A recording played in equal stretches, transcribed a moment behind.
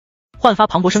焕发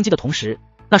磅礴生机的同时，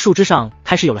那树枝上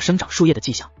开始有了生长树叶的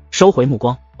迹象。收回目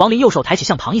光，王林右手抬起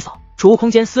向旁一扫，储物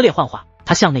空间撕裂幻化，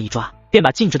他向内一抓，便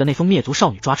把静止的那封灭族少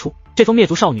女抓出。这封灭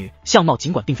族少女相貌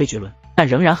尽管并非绝伦，但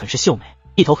仍然很是秀美，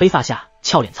一头黑发下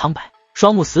俏脸苍白，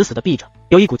双目死死地闭着，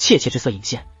有一股怯怯之色隐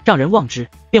现，让人望之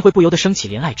便会不由得升起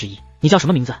怜爱之意。你叫什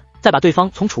么名字？在把对方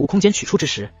从储物空间取出之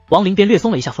时，王林便略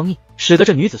松了一下封印，使得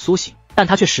这女子苏醒，但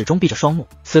她却始终闭着双目。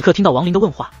此刻听到王林的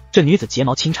问话，这女子睫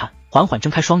毛轻颤，缓缓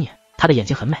睁开双眼，她的眼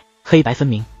睛很美，黑白分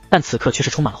明，但此刻却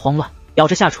是充满了慌乱，咬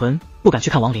着下唇，不敢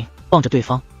去看王林。望着对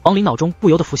方，王林脑中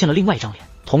不由得浮现了另外一张脸，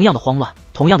同样的慌乱，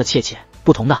同样的怯怯，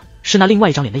不同的是那另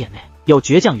外一张脸的眼内有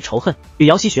倔强与仇恨，与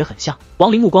姚希雪很像。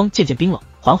王林目光渐渐冰冷，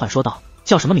缓缓说道：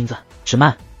叫什么名字？芷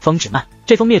曼，风芷曼。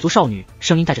这封灭族少女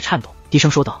声音带着颤抖，低声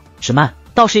说道：芷曼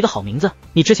倒是一个好名字，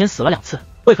你之前死了2次，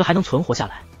为何还能存活下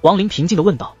来？王林平静地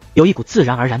问道，有一股自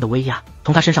然而然的威压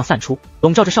从他身上散出，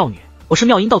笼罩着少女。我是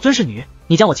妙音道尊侍女，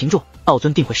你将我擒住，道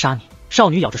尊定会杀你。少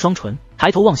女咬着双唇，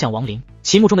抬头望向王林，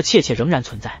其目中的怯怯仍然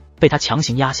存在，被他强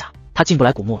行压下，他进不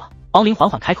来古墓了。王林缓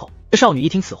缓开口，这少女一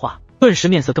听此话，顿时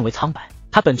面色更为苍白。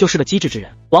她本就是个机智之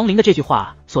人，王林的这句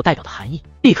话所代表的含义，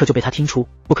立刻就被他听出。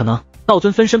不可能，道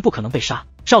尊分身不可能被杀。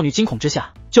少女惊恐之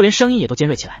下，就连声音也都尖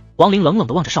锐起来。王林冷冷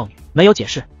地望着少女，没有解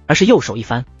释，而是右手一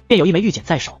翻，便有一枚玉简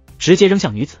在手，直接扔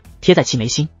向女子，贴在其眉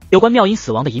心。有关妙音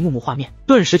死亡的一幕幕画面，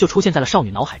顿时就出现在了少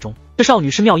女脑海中。这少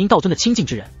女是妙音道尊的亲近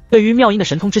之人，对于妙音的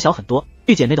神通知晓很多，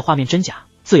玉简内的画面真假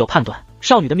自有判断。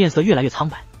少女的面色越来越苍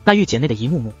白，那玉简内的一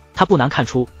幕幕，她不难看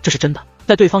出这是真的。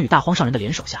在对方与大荒上人的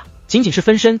联手下，仅仅是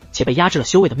分身且被压制了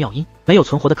修为的妙音，没有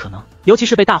存活的可能。尤其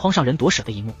是被大荒上人夺舍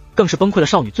的一幕，更是崩溃了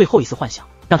少女最后一丝幻想，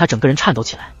让她整个人颤抖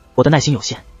起来。我的耐心有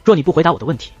限，若你不回答我的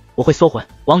问题，我会搜魂。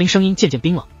王林声音渐渐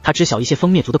冰冷，他知晓一些封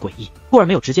灭族的诡异，故而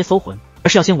没有直接搜魂，而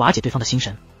是要先瓦解对方的心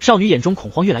神。少女眼中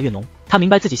恐慌越来越浓，她明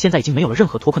白自己现在已经没有了任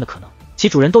何脱困的可能，其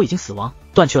主人都已经死亡，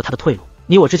断去了她的退路。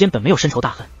你我之间本没有深仇大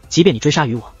恨，即便你追杀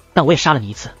于我，但我也杀了你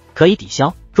一次，可以抵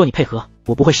消。若你配合，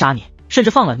我不会杀你，甚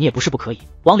至放了你也不是不可以。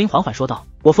王林缓缓说道，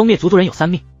我封灭族族人有3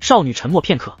命。少女沉默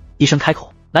片刻，低声开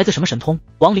口，来自什么神通？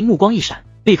王林目光一闪，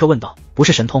立刻问道，不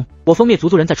是神通，我封灭族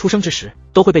族人在出生之时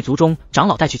都会被族中长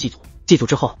老带去祭祖，祭祖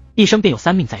之后一生便有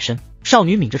3命在身。少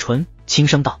女抿着唇轻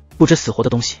声道，不知死活的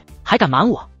东西还敢瞒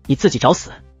我，你自己找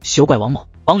死，休怪王某。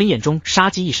王林眼中杀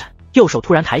机一闪，右手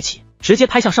突然抬起，直接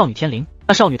拍向少女天灵。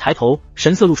那少女抬头，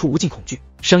神色露出无尽恐惧，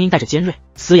声音带着尖锐，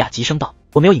嘶哑极声道，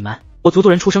我没有隐瞒，我族族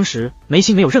人出生时眉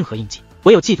心没有任何印记，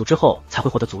唯有祭祖之后才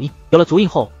会获得族印，有了族印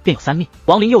后便有3命。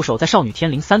王林右手在少女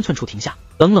天灵3寸处停下，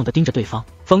冷冷地盯着对方。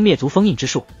封灭族封印之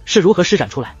术是如何施展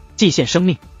出来？祭献生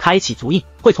命，开启族印，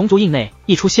会从族印内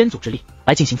溢出先祖之力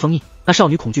来进行封印。那少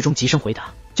女恐惧中急声回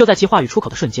答。就在其话语出口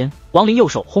的瞬间，王林右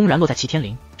手轰然落在其天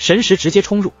灵，神识直接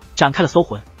冲入，展开了搜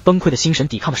魂。崩溃的心神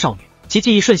抵抗的少女，其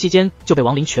记忆瞬息间就被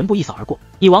王林全部一扫而过。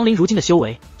以王林如今的修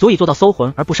为，足以做到搜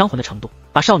魂而不伤魂的程度。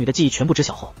把少女的记忆全部知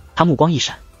晓后，他目光一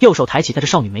闪，右手抬起在这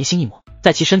少女眉心一抹，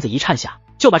在其身子一颤下，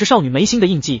就把这少女眉心的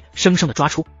印记生生的抓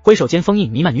出，挥手间封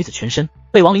印弥漫女子全身。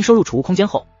被王林收入储物空间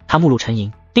后，他目露沉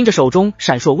吟，盯着手中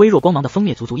闪烁微弱光芒的封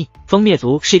灭族族印。封灭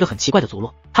族是一个很奇怪的族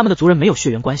落，他们的族人没有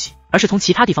血缘关系，而是从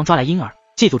其他地方抓来婴儿，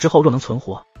祭祖之后若能存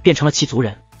活，变成了其族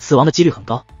人，死亡的几率很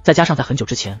高。再加上在很久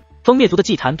之前，封灭族的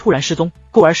祭坛突然失踪，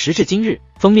故而时至今日，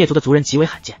封灭族的族人极为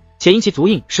罕见，且因其族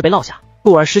印是被落下，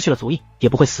故而失去了族印，也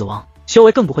不会死亡，修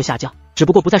为更不会下降，只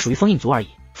不过不再属于封印族而已。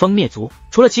封灭族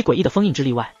除了其诡异的封印之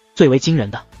力外，最为惊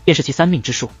人的便是其3命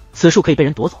之术，此术可以被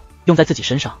人夺走，用在自己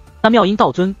身上。那妙音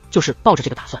道尊就是抱着这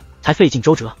个打算，才费尽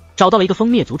周折找到了一个封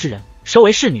灭族之人，收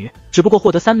为侍女。只不过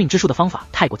获得3命之术的方法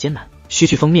太过艰难，需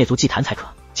去封灭族祭坛才可，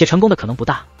且成功的可能不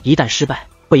大，一旦失败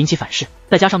会引起反噬。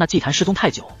再加上那祭坛失踪太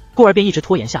久，故而便一直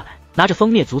拖延下来。拿着封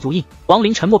灭族族印，王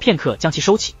林沉默片刻，将其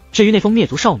收起。至于那封灭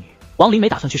族少女，王林没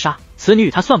打算去杀，此女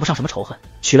与他算不上什么仇恨，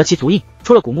取了其族印，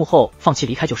出了古墓后放其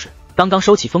离开就是。刚刚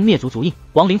收起封灭族族印，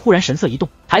王林忽然神色一动，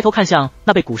抬头看向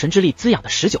那被古神之力滋养的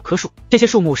19棵树。这些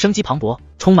树木生机磅礴，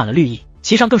充满了绿意，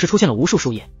其上更是出现了无数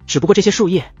树叶，只不过这些树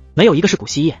叶没有一个是古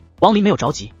稀叶。王林没有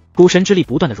着急，古神之力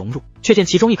不断的融入，却见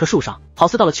其中一棵树上好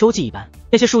似到了秋季一般，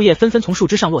那些树叶纷纷从树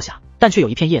枝上落下，但却有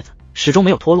一片叶子始终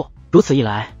没有脱落。如此一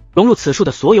来，融入此树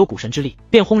的所有古神之力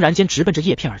便轰然间直奔着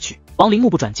叶片而去。王林目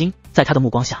不转睛，在他的目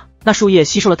光下，那树叶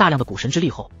吸收了大量的古神之力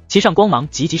后，其上光芒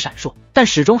急急闪烁，但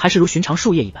始终还是如寻常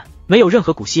树叶一般，没有任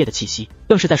何古稀叶的气息。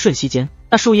更是在瞬息间，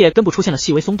那树叶根部出现了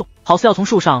细微松动，好似要从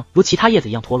树上如其他叶子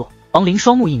一样脱落。王林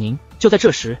双目一凝，就在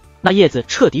这时，那叶子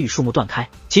彻底与树木断开，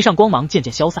其上光芒渐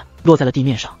渐消散，落在了地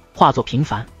面上，化作平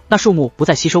凡。那树木不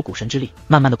再吸收古神之力，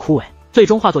慢慢的枯萎，最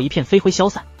终化作一片飞灰消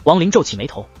散。王林皱起眉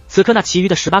头，此刻那其余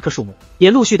的18棵树木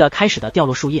也陆续的开始的掉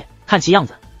落树叶，看其样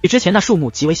子与之前那数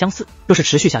目极为相似。若是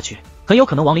持续下去，很有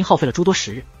可能亡灵耗费了诸多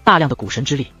时日，大量的古神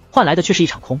之力，换来的却是一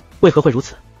场空。为何会如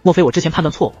此？莫非我之前判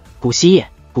断错误？古蜥叶，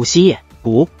古蜥叶，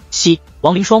古蜥！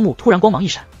亡灵双目突然光芒一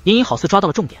闪，隐隐好似抓到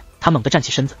了重点。他猛地站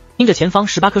起身子，盯着前方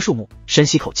18棵树木，深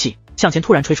吸口气，向前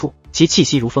突然吹出，其气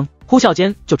息如风，呼啸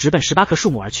间就直奔18棵树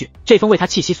木而去。这风为他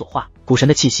气息所化，古神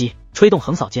的气息吹动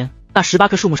横扫间，那18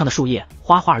棵树木上的树叶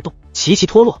哗哗而动，齐齐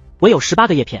脱落，唯有18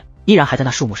个叶片依然还在那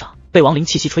树木上，被亡灵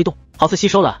气息吹动，好似吸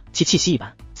收了其气息一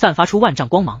般，散发出万丈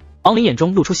光芒。亡灵眼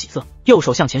中露出喜色，右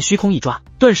手向前虚空一抓，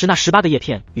顿时那18个叶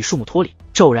片与树木脱离，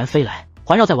骤然飞来，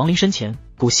环绕在亡灵身前。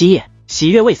古蜥叶，喜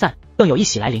悦未散，更有一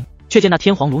喜来临。却见那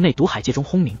天皇炉内毒海界中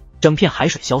轰鸣，整片海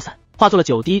水消散，化作了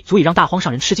9滴足以让大荒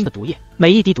上人吃惊的毒液，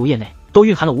每一滴毒液内都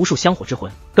蕴含了无数香火之魂，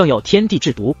更有天地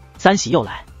制毒。三喜又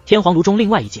来，天皇炉中另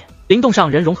外一界，灵动上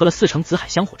人融合了4成紫海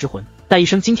香火之魂，在一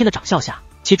声惊天的掌笑下，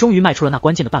其终于迈出了那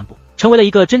关键的半步，成为了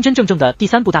一个真真正正的第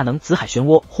3部大能。紫海漩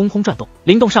涡轰轰转动，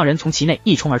灵动上人从其内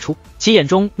一冲而出，其眼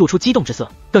中露出激动之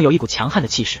色，更有一股强悍的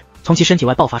气势从其身体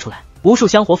外爆发出来，无数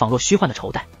香火仿若虚幻的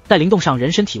绸带，在灵动上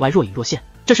人身体外若隐若现，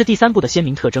这是第3部的鲜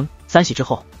明特征。3喜之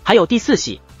后还有第4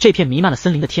喜，这片弥漫了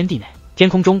森林的天地内，天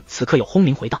空中此刻有轰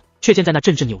鸣回荡，却见在那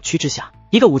阵阵扭曲之下，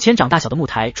一个5000掌大小的木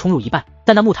台冲入一半，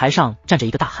在那木台上站着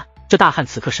一个大汉，这大汉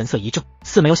此刻神色一正，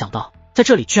似没有想到在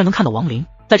这里居然能看到亡灵。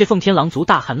在这奉天狼族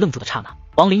大汉愣住的刹那，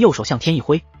亡灵右手向天一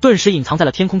挥，顿时隐藏在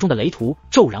了天空中的雷图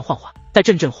骤然幻化，在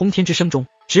阵阵轰天之声中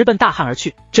直奔大汉而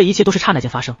去。这一切都是刹那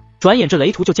间发生，转眼这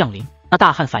雷图就降临。那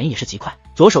大汉反应也是极快，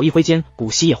左手一挥间，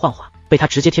古蜥叶幻化，被他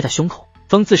直接贴在胸口。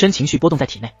风自身情绪波动在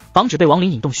体内，防止被亡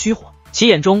灵引动虚火，其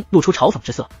眼中露出嘲讽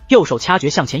之色，右手掐诀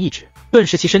向前一指，顿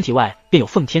时其身体外便有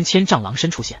奉天千丈狼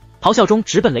身出现，咆哮中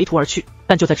直奔雷图而去。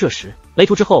但就在这时，雷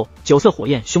图之后9色火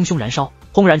焰熊熊燃烧，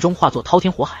轰然中化作滔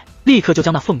天火海，立刻就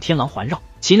将那奉天狼环绕，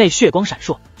其内血光闪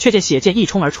烁，却见血剑一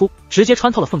冲而出，直接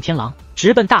穿透了奉天狼，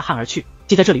直奔大汉而去。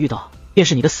既在这里遇到，便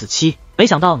是你的死期，没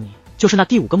想到你就是那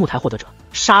第5个木台获得者，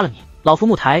杀了你，老夫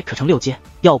木台可成6阶。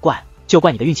要怪就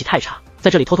怪你的运气太差，在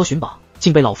这里偷偷寻宝，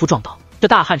竟被老夫撞到。这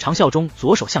大汉长啸中，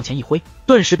左手向前一挥，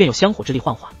顿时便有香火之力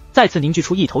幻化，再次凝聚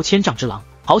出一头千丈之狼，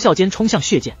咆哮间冲向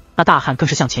血剑。那大汉更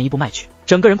是向前一步迈去，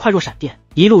整个人快若闪电，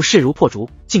一路势如破竹，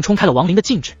竟冲开了亡灵的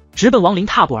禁制，直奔亡灵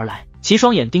踏步而来。其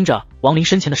双眼盯着亡灵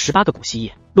身前的18个古蜥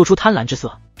叶，露出贪婪之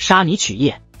色，杀你取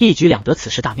叶，一举两得，此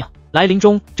事大妙。来临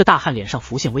中，这大汉脸上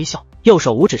浮现微笑，右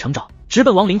手五指成爪，直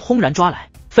奔亡灵轰然抓来。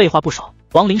废话不少，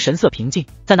亡灵神色平静，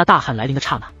在那大汉来临的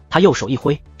刹那，他右手一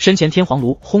挥，身前天皇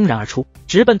炉轰然而出，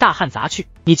直奔大汉砸去。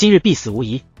你今日必死无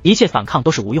疑，一切反抗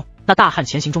都是无用。那大汉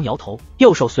前行中摇头，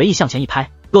右手随意向前一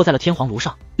拍，落在了天皇炉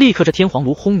上，立刻这天皇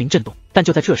炉轰鸣震动。但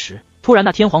就在这时，突然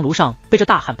那天皇炉上被这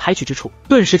大汉拍去之处，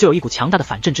顿时就有一股强大的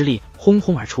反震之力轰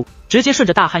轰而出，直接顺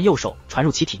着大汉右手传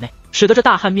入其体内，使得这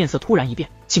大汉面色突然一变，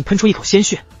竟喷出一口鲜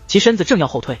血。其身子正要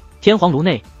后退，天皇炉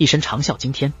内一声长啸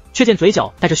惊天，却见嘴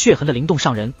角带着血痕的灵动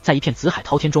上人在一片紫海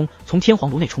滔天中从天皇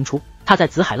炉内冲出，他在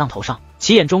紫海浪头上，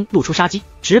其眼中露出杀机，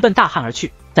直奔大汉而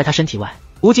去。在他身体外，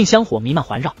无尽香火弥漫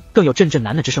环绕，更有阵阵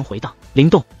喃喃之声回荡。灵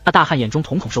动，那大汉眼中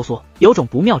瞳孔收缩，有种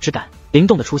不妙之感。灵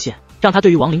动的出现让他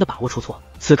对于亡灵的把握出错，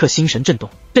此刻心神震动，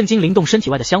震惊灵动身体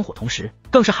外的香火，同时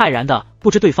更是骇然的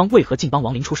不知对方为何竟帮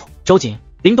亡灵出手。周瑾，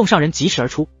灵动上人疾驰而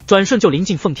出，转瞬就临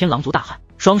近奉天狼族大汉，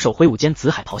双手挥舞间紫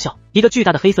海咆哮，一个巨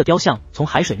大的黑色雕像从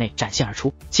海水内展现而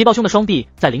出，其抱胸的双臂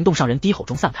在灵动上人低吼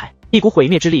中散开，一股毁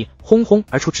灭之力轰轰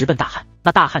而出，直奔大汉。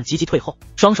那大汉急急退后，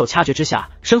双手掐诀之下，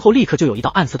身后立刻就有一道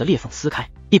暗色的裂缝撕开，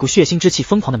一股血腥之气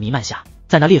疯狂的弥漫下，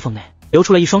在那裂缝内流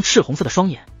出了一双赤红色的双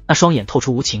眼，那双眼透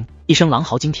出无情，一声狼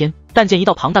嚎惊天。但见一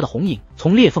道庞大的红影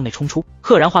从裂缝内冲出，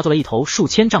赫然化作了一头数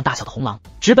千丈大小的红狼，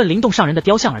直奔灵动上人的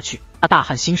雕像而去。那大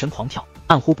汉心神狂跳，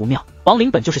暗呼不妙，亡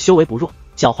灵本就是修为不弱，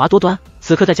狡猾多端，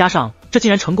此刻再加上这竟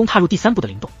然成功踏入第3步的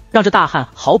灵动，让这大汉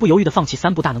毫不犹豫地放弃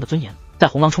3部大能的尊严，在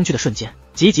红狼冲去的瞬间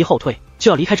急急后退，就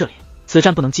要离开这里。此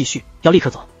战不能继续，要立刻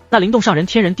走。那灵动上人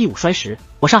天人第5衰时，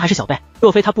我尚还是小辈，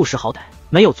若非他不识好歹，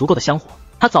没有足够的香火，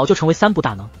他早就成为3部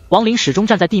大能。亡灵始终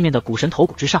站在地面的古神头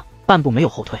骨之上，半步没有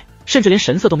后退，甚至连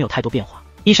神色都没有太多变化。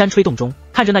衣衫吹动中，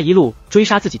看着那一路追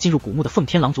杀自己进入古墓的奉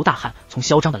天狼族大汉从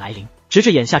嚣张的来临直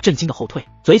至眼下震惊的后退，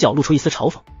嘴角露出一丝嘲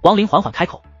讽。亡灵缓缓开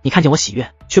口，你看见我喜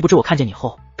悦，却不知我看见你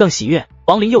后更喜悦。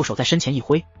亡灵右手在身前一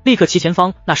挥，立刻其前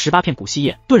方那18片古蜥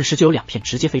叶顿时就有2片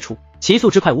直接飞出，其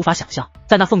速之快无法想象。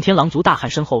在那奉天狼族大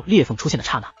汉身后裂缝出现的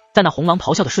刹那，在那红狼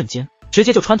咆哮的瞬间，直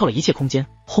接就穿透了一切空间，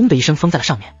轰的一声封在了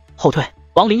上面。后退，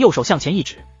亡灵右手向前一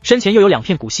指，身前又有2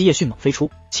片古蜥叶迅猛飞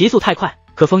出，其速太快，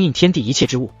可封印天地一切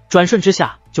之物，转瞬之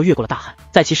下就越过了大汉，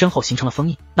在其身后形成了封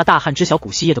印。那大汉知晓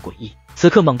古蜥叶的诡异，此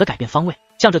刻猛地改变方位，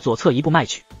向着左侧一步迈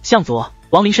去。向左，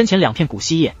亡灵身前2片古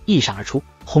蜥叶一闪而出，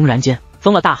轰然间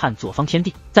封了大汉左方天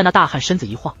地。在那大汉身子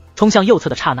一晃，冲向右侧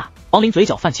的刹那，亡灵嘴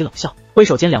角泛起冷笑，挥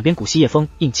手间两边古稀叶封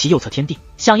印其右侧天地。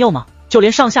向右吗？就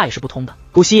连上下也是不通的。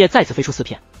古稀叶再次飞出4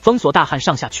片，封锁大汉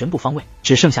上下全部方位，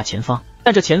只剩下前方。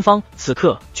但这前方此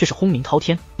刻却是轰鸣滔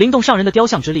天，灵动上人的雕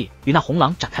像之力与那红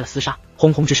狼展开了厮杀，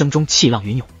轰轰之声中气浪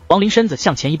云涌。亡灵身子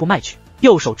向前一步迈去，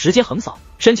右手直接横扫，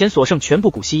身前所剩全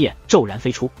部古稀叶骤然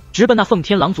飞出，直奔那奉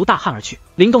天狼族大汉而去。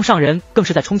灵动上人更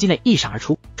是在冲击内一闪而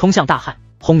出，冲向大汉。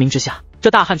轰鸣之下，这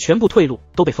大汉全部退路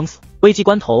都被封死。危急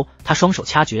关头，他双手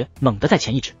掐诀，猛地在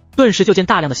前一指，顿时就见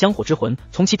大量的香火之魂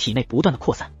从其体内不断的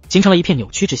扩散，形成了一片扭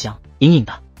曲之香。隐隐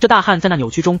的，这大汉在那扭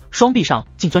曲中，双臂上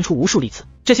竟钻出无数利刺，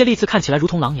这些利刺看起来如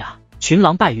同狼牙。群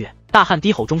狼拜月，大汉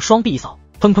低吼中双臂一扫，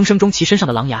砰砰声中其身上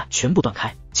的狼牙全部断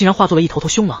开，竟然化作了一头头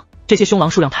凶狼。这些凶狼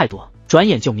数量太多，转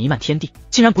眼就弥漫天地，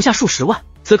竟然不下数十万。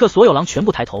此刻所有狼全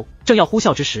部抬头，正要呼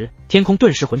啸之时，天空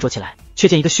顿时浑浊起来，却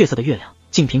见一个血色的月亮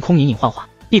竟凭空隐隐幻化，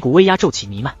一股威压骤起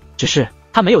弥漫。只是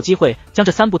他没有机会将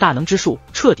这3部大能之术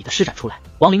彻底的施展出来。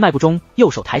亡灵迈步中，右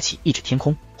手抬起一指天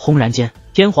空，轰然间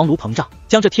天皇炉膨胀，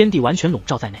将这天地完全笼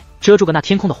罩在内，遮住个那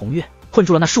天空的红月，困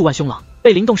住了那数万凶狼。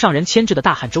被灵动上人牵制的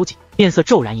大汉周景面色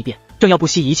骤然一变，正要不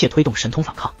惜一切推动神通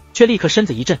反抗，却立刻身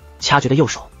子一震，掐诀的右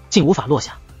手竟无法落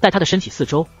下。在他的身体四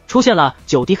周出现了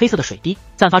9滴黑色的水滴，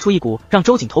散发出一股让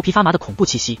周景头皮发麻的恐怖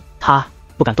气息。他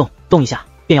不敢动，动一下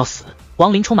便要死。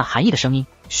亡灵充满寒意的声音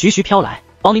徐徐飘来，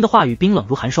亡灵的话语冰冷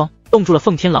如寒霜，冻住了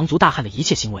奉天狼族大汉的一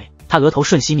切行为。他额头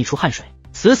瞬息泌出汗水，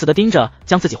死死地盯着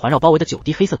将自己环绕包围的9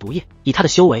滴黑色毒液。以他的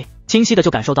修为，清晰的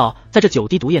就感受到在这9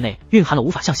滴毒液内蕴含了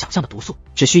无法像想象的毒素，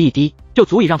只需1滴就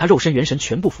足以让他肉身元神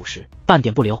全部腐蚀，半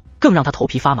点不留。更让他头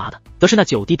皮发麻的则是那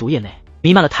9滴毒液内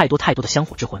弥漫了太多的香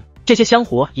火之魂，这些香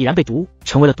火已然被毒污，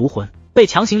成为了毒魂，被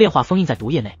强行炼化封印在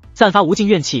毒液内，散发无尽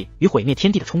怨气与毁灭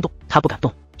天地的冲动。他不敢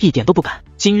动，一点都不敢。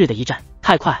今日的一战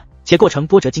太快，且过程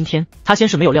波折惊天。他先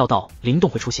是没有料到灵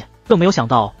动会出现，更没有想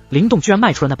到灵动居然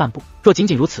迈出了那半步。若仅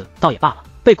仅如此倒也罢了，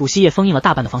被古稀叶封印了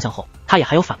大半的方向后，他也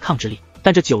还有反抗之力。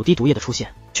但这9滴毒液的出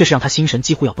现，却是让他心神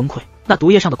几乎要崩溃。那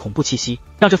毒液上的恐怖气息，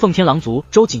让这奉天狼族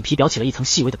周景皮表起了一层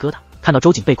细微的疙瘩。看到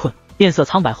周景被困，面色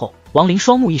苍白后，亡灵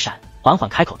双目一闪，缓缓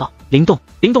开口道：灵动。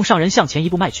灵动上人向前一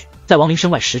步迈去，在亡灵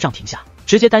身外10丈停下，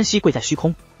直接单膝跪在虚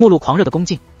空，目露狂热的恭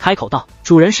敬，开口道：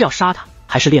主人是要杀他，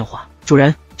还是炼化？主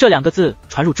人这2个字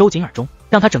传入周景耳中，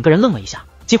让他整个人愣了一下，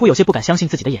几乎有些不敢相信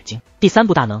自己的眼睛。第3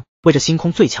部大能为这星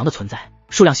空最强的存在，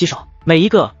数量稀少，每一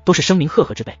个都是声名赫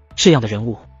赫之辈，这样的人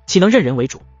物岂能任人为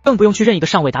主？更不用去任一个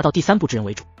尚未达到第3部之人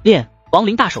为主。炼！亡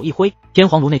灵大手一挥，天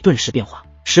皇炉内顿时变化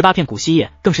，18片古稀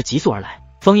叶更是急速而来，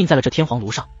封印在了这天皇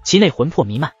炉上，其内魂魄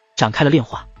弥漫，展开了炼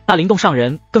化。那灵动上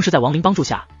人更是在亡灵帮助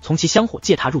下，从其香火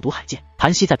界踏入毒海界，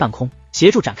盘膝在半空，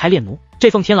协助展开炼奴。这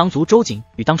奉天狼族周景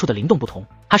与当初的灵动不同，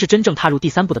他是真正踏入第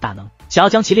3部的大能，想要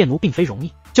将其炼奴并非容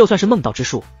易，就算是梦道之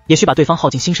术，也需把对方耗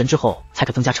尽心神之后，才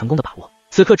可增加成功的把握。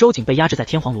此刻周景被压制在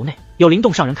天皇炉内，有灵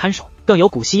动上人看守，更有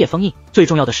古稀叶封印，最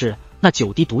重要的是那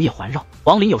9滴毒液环绕，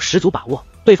亡灵有十足把握，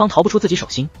对方逃不出自己手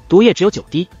心。毒液只有9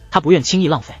滴，他不愿轻易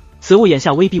浪费，此物眼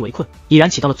下威逼围困，已然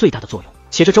起到了最大的作用。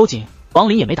且这周景，亡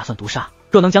灵也没打算毒杀，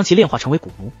若能将其炼化成为蛊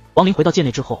奴。亡灵回到界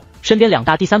内之后，身边2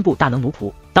大第3部大能奴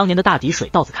仆，当年的大敌水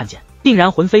道子看见，定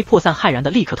然魂飞魄散，骇然的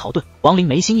立刻逃遁。亡灵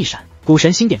眉心一闪，古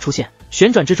神星点出现，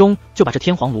旋转之中就把这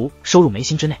天皇炉收入眉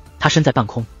心之内。他身在半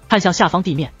空，看向下方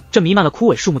地面，这弥漫了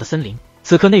枯萎树木的森林，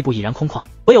此刻内部已然空旷，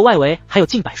唯有外围还有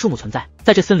近百树木存在。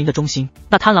在这森林的中心，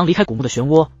那贪狼离开古墓的漩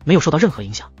涡没有受到任何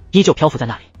影响，依旧漂浮在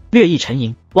那里，略一沉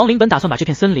吟。亡灵本打算把这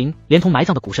片森林连同埋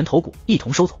葬的古神头骨一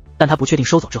同收走，但他不确定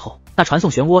收走之后，那传送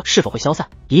漩涡是否会消散，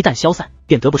一旦消散，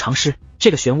便得不偿失。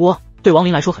这个漩涡对亡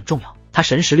灵来说很重要，他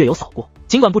神识略有扫过，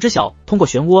尽管不知晓通过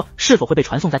漩涡是否会被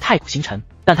传送在太古星辰，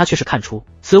但他却是看出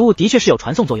此物的确是有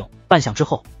传送作用。半晌之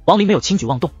后，亡灵没有轻举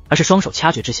妄动，而是双手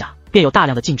掐诀之下，便有大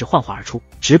量的禁制幻化而出，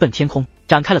直奔天空，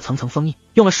展开了层层封印。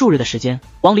用了数日的时间，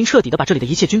亡灵彻底的把这里的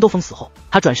一切军都封死后，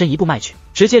他转身一步迈去，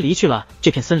直接离去了这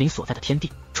片森林所在的天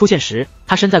地。出现时，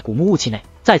他身在古墓雾气内，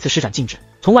再次施展禁制，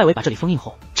从外围把这里封印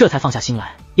后，这才放下心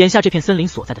来。眼下这片森林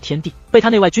所在的天地，被他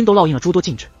内外均都烙印了诸多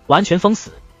禁制，完全封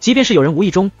死。即便是有人无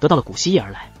意中得到了古稀叶而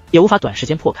来，也无法短时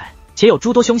间破开，且有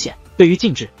诸多凶险。对于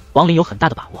禁制，亡灵有很大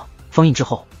的把握。封印之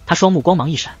后，他双目光芒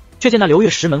一闪，却见那流月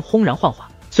石门轰然幻化，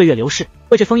岁月流逝，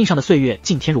为这封印上的岁月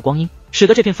竟添入光阴，使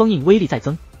得这片封印威力再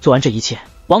增。做完这一切，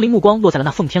亡灵目光落在了那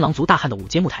奉天狼族大汉的5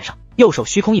阶木台上，右手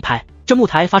虚空一拍，这木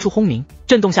台发出轰鸣，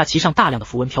震动下其上大量的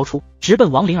符文飘出，直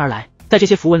奔亡灵而来。在这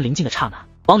些符文临近的刹那，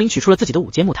亡灵取出了自己的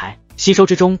5阶木台，吸收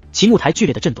之中，其木台剧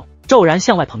烈的震动，骤然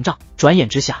向外膨胀，转眼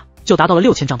之下就达到了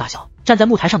6000丈大小。站在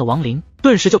木台上的亡灵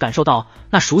顿时就感受到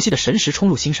那熟悉的神识冲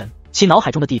入心神，其脑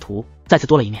海中的地图再次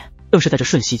多了一面。更是在这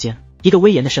瞬息间，一个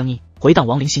威严的声音回荡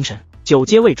亡灵心神：9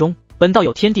阶位中本道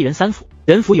有天地人三府，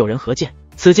人府有人合剑，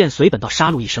此剑随本道杀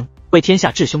戮一生，为天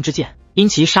下至凶之剑，因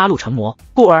其杀戮成魔，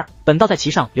故而本道在其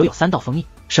上留有3道封印。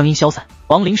声音消散，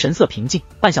亡灵神色平静，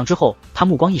半晌之后，他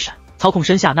目光一闪，操控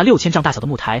身下那6000丈大小的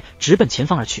木台直奔前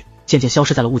方而去，渐渐消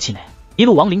失在了雾气内。一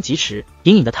路亡灵疾驰，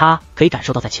隐隐的他可以感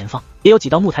受到在前方也有几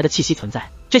道木台的气息存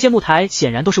在。这些木台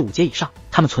显然都是5阶以上，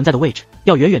他们存在的位置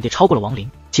要远远地超过了亡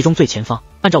灵。其中最前方，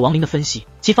按照亡灵的分析，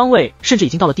其方位甚至已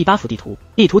经到了第8幅地图。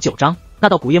地图9张，那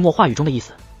道古夜墨话语中的意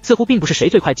思，似乎并不是谁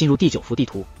最快进入第9幅地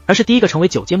图，而是第一个成为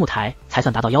9阶木台才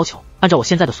算达到要求。按照我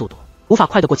现在的速度，无法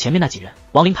快得过前面那几人。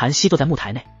亡灵盘膝坐在木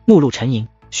台内，目露沉吟。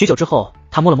许久之后，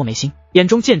他摸了摸眉心，眼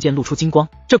中渐渐露出金光。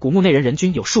这古墓内人人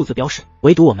均有数字标识，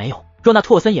唯独我没有。若那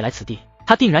拓森也来此地，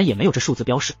他定然也没有这数字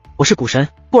标识。我是古神，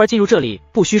故而进入这里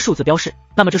不需数字标识。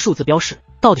那么这数字标识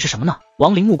到底是什么呢？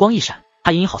亡灵目光一闪，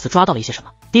他隐隐好似抓到了一些什么，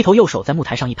低头右手在木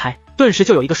台上一拍，顿时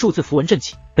就有一个数字符文震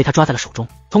起，被他抓在了手中。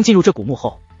从进入这古墓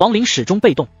后，亡灵始终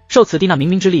被动，受此地那冥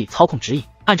冥之力操控指引，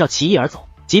按照其意而走。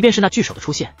即便是那巨手的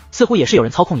出现，似乎也是有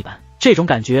人操控一般，这种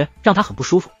感觉让他很不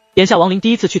舒服。眼下亡灵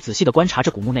第一次去仔细地观察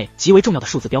这古墓内极为重要的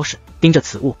数字标识，盯着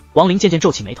此物，亡灵渐渐皱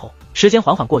起眉头。时间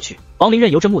缓缓过去，亡灵任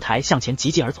由着木台向前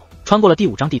急疾而走，穿过了第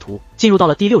5张地图，进入到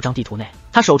了第6张地图内。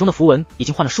他手中的符文已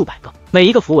经换了数百个，每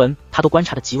一个符文他都观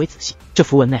察得极为仔细。这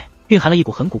符文内蕴含了一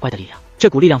股很古怪的力量，这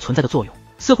股力量存在的作用，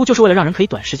似乎就是为了让人可以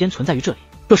短时间存在于这里。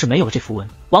若是没有了这符文，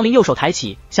亡灵右手抬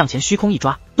起，向前虚空一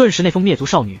抓，顿时那封灭族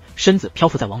少女身子漂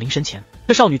浮在亡灵身前。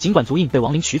这少女尽管足印被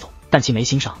亡灵取走，但其眉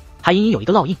心上还隐隐有一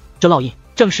个烙印，这烙印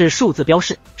正是数字标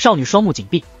示。少女双目紧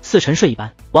闭，似沉睡一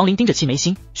般。亡灵盯着其眉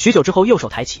心，许久之后右手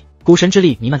抬起，古神之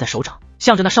力弥漫在手掌，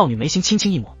向着那少女眉心轻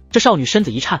轻一抹。这少女身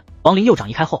子一颤，亡灵右掌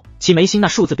一开后，其眉心那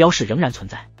数字标示仍然存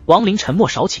在。亡灵沉默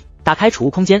少顷，打开储物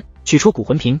空间，取出古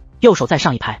魂瓶，右手再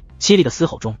上一拍，凄厉的嘶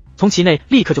吼中，从其内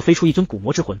立刻就飞出一尊古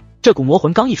魔之魂。这古魔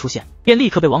魂刚一出现，便立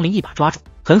刻被亡灵一把抓住，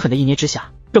狠狠的一捏之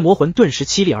下，这魔魂顿时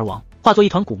凄厉而亡，化作一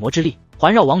团古魔之力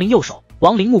环绕亡灵右手。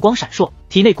亡灵目光闪烁，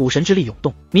体内古神之力涌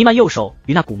动，弥漫右手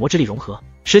与那古魔之力融合。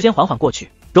时间缓缓过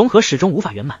去，融合始终无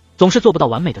法圆满，总是做不到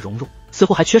完美的融入，似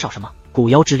乎还缺少什么。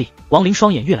古妖之力，亡灵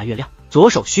双眼越来越亮，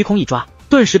左手虚空一抓，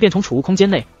顿时便从储物空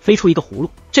间内飞出一个葫芦。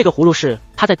这个葫芦是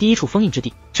他在第1处封印之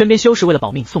地身边修士为了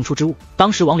保命送出之物，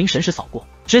当时亡灵神识扫过，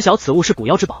知晓此物是古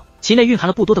妖之宝，其内蕴含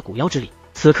了不多的古妖之力。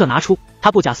此刻拿出，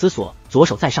他不假思索，左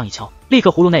手再上一敲，立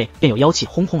刻葫芦内便有妖气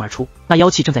轰轰而出。那妖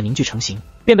气正在凝聚成型，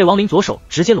便被亡灵左手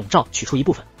直接笼罩，取出一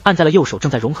部分，按在了右手正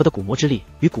在融合的古魔之力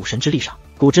与古神之力上。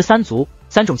古之三足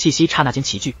，3种气息刹那间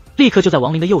齐聚，立刻就在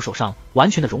亡灵的右手上完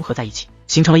全的融合在一起，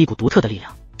形成了一股独特的力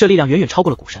量。这力量远远超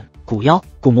过了古神、古妖、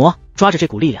古魔。抓着这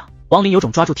股力量，亡灵有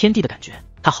种抓住天地的感觉，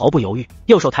他毫不犹豫，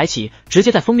右手抬起，直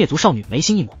接在封灭族少女眉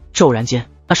心一抹。骤然间，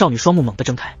那少女双目猛地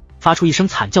睁开，发出一声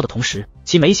惨叫的同时，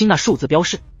其眉心那数字标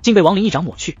示竟被亡灵一掌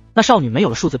抹去。那少女没有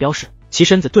了数字标示，其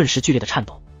身子顿时剧烈的颤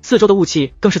抖，四周的雾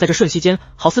气更是在这瞬息间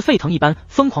好似沸腾一般，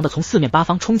疯狂的从4面8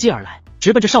方冲击而来，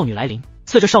直奔着少女来临。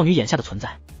刺着少女眼下的存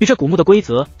在与这古墓的规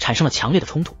则产生了强烈的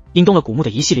冲突，引动了古墓的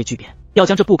一系列巨变，要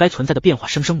将这不该存在的变化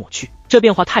生生抹去。这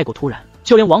变化太过突然，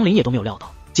就连亡灵也都没有料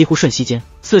到，几乎瞬息间，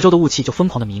四周的雾气就疯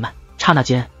狂的弥漫，刹那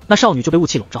间，那少女就被雾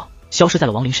气笼罩，消失在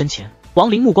了亡灵身前。亡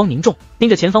灵目光凝重，盯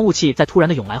着前方雾气在突然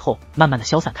的涌来后慢慢的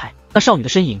消散开，那少女的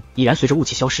身影已然随着雾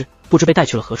气消失，不知被带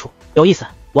去了何处。有意思。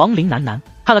亡灵喃喃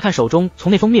看了看手中从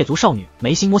那封灭族少女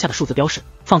眉心摸下的数字标识，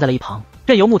放在了一旁，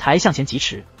任由木台向前疾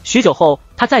驰。许久后，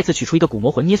他再次取出一个古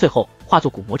魔魂，捏碎后化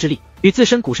作古魔之力，与自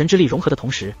身古神之力融合的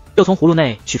同时，又从葫芦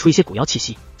内取出一些古妖气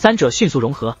息，三者迅速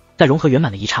融合。在融合圆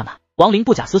满的一刹那，亡灵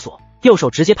不假思索，右手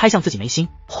直接拍向自己眉心，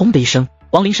轰的一声，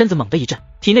亡灵身子猛地一震，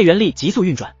体内元力急速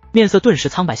运转，面色顿时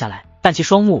苍白下来，但其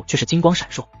双目却是金光闪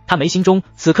烁。他眉心中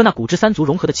此刻那古之三族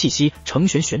融合的气息成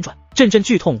旋旋转，阵阵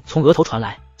剧痛从额头传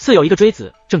来，似有一个锥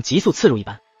子正急速刺入一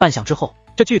般。半晌之后，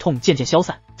这剧痛渐渐消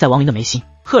散，在亡灵的眉心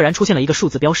赫然出现了一个数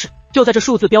字标示。就在这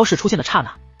数字标示出现的刹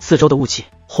那，四周的雾气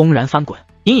轰然翻滚，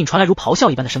隐隐传来如咆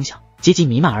哮一般的声响，急急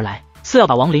弥漫而来，似要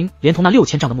把亡灵连同那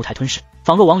6000丈的木台吞噬。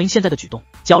仿若亡灵现在的举动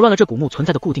搅乱了这古墓存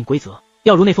在的固定规则，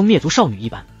要如那封灭族少女一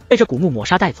般被这古墓抹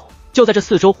杀带走。就在这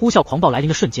四周呼啸狂暴来临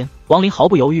的瞬间，亡灵毫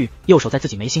不犹豫，右手在自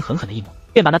己眉心狠狠的一抹，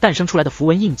便把那诞生出来的符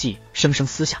文印记生生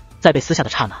撕下。在被撕下的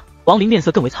刹那，亡灵面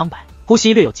色更为苍白，呼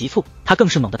吸略有急促，他更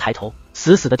是猛地抬头，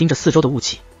死死地盯着四周的雾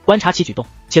气，观察其举动，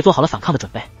且做好了反抗的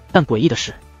准备。但诡异的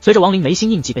是，随着亡灵眉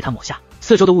心印记被他抹下，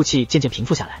四周的雾气渐渐平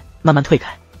复下来，慢慢退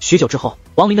开。许久之后，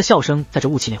亡灵的笑声在这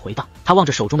雾气内回荡，他望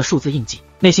着手中的数字印记，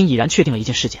内心已然确定了一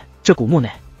件事件：这古墓内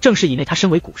正是以内他身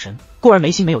为古神，故而眉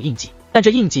心没有印记，但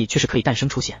这印记却是可以诞生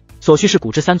出现，所需是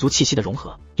古之三族气息的融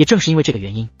合。也正是因为这个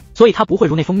原因，所以他不会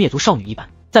如那封灭族少女一般，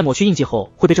在抹去印记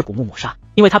后会被这古墓抹杀，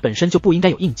因为他本身就不应该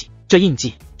有印记。这印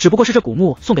记只不过是这古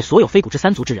墓送给所有非古之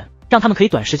三族之人，让他们可以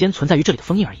短时间存在于这里的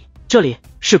封印而已。这里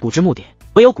是古之墓点，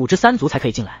唯有古之三族才可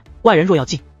以进来，外人若要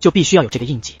进，就必须要有这个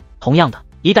印记。同样的，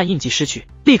一旦印记失去，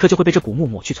立刻就会被这古墓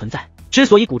抹去存在。之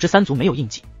所以古之三族没有印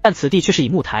记，但此地却是以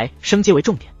木台升阶为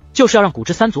重点，就是要让古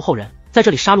之三族后人在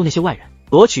这里杀戮那些外人，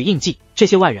夺取印记。这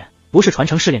些外人不是传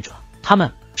承试炼者，他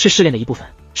们是试炼的一部分，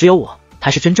只有我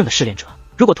才是真正的试炼者。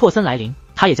如果拓森来临，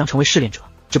他也将成为试炼者。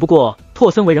只不过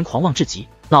拓森为人狂妄至极，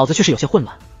脑子却是有些混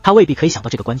乱，他未必可以想到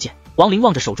这个关键。王林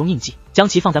望着手中印记，将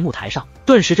其放在木台上，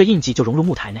顿时这印记就融入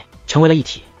木台内，成为了一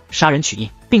体。杀人取印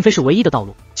并非是唯一的道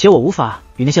路，且我无法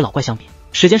与那些老怪相比，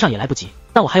时间上也来不及，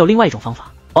但我还有另外一种方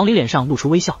法。王林脸上露出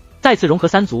微笑，再次融合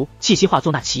三族气息，化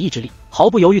作那奇异之力，毫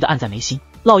不犹豫地按在眉心。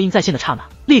烙印在线的刹那，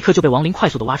立刻就被王林快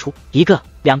速地挖出1个、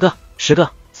2个、10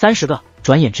个、30个，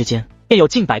转眼之间便有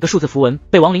近100个数字符文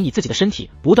被王林以自己的身体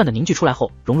不断地凝聚出来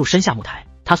后融入身下木台。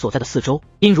他所在的四周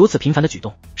因如此频繁的举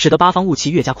动，使得八方雾气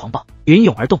越加狂暴，云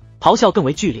涌而动，咆哮更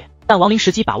为剧烈。但王林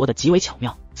时机把握得极为巧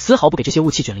妙，丝毫不给这些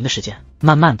雾气卷临的时间。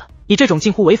慢慢的，以这种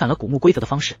近乎违反了古墓规则的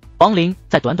方式，王林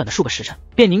在短短的数个时辰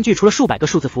便凝聚出了数百个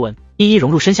数字符文，一一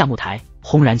融入身下木台。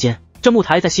轰然间，这木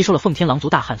台在吸收了奉天狼族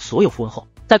大汉所有符文后，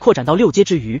在扩展到6阶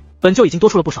之余，本就已经多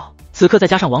出了不少。此刻再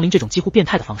加上王林这种几乎变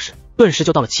态的方式，顿时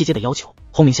就到了7阶的要求。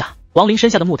轰鸣下，王林身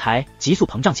下的木台急速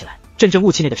膨胀起来，阵阵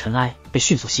雾气内的尘埃被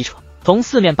迅速吸扯，从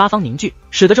四面八方凝聚，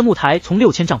使得这木台从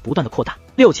6000丈不断的扩大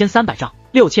，6300丈、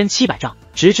6700丈，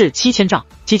直至7000丈。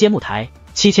7阶木台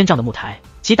，7000丈的木台，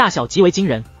其大小极为惊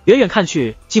人，远远看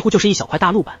去几乎就是一小块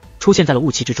大陆板，出现在了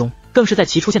雾气之中。更是在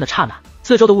其出现的刹那，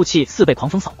四周的雾气似被狂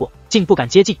风扫过，竟不敢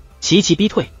接近，齐齐逼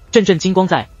退。阵阵金光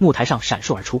在木台上闪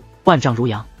烁而出，万丈如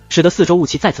阳，使得四周雾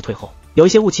气再次退后。有一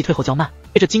些雾气退后较慢，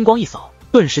被这金光一扫，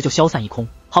顿时就消散一空，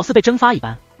好似被蒸发一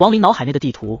般。王林脑海内的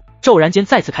地图骤然间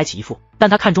再次开启一幅，但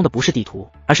他看中的不是地图，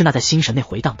而是那在心神内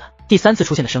回荡的第3次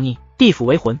出现的声音：地府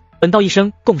为魂，本道一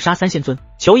生共杀3仙尊，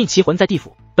求印其魂在地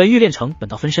府，本欲炼成本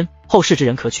道分身，后世之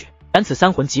人可取。然此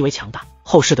3魂极为强大，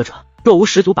后世得者若无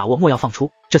十足把握，莫要放出。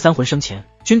这3魂生前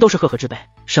均都是赫赫之辈。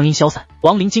声音消散，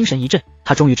王林精神一振，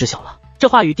他终于知晓了这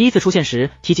话语第一次出现时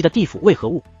提及的地府为何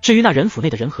物。至于那人府内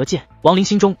的人和剑，王林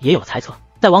心中也有了猜测。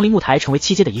在王林木台成为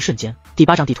7阶的一瞬间，第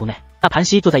8张地图内，那盘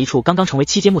膝坐在一处刚刚成为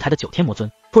7阶木台的9天魔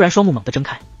尊，突然双目猛地睁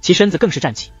开，其身子更是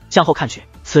站起，向后看去，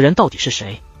此人到底是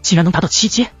谁？竟然能达到7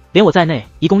阶？连我在内，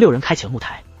一共6人开启了木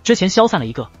台，之前消散了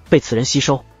一个，被此人吸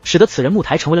收，使得此人木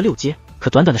台成为了6阶。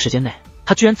可短短的时间内，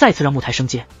他居然再次让木台升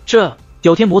阶，这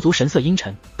9天魔族神色阴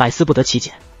沉，百思不得其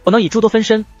解。我能以诸多分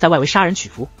身在外围杀人取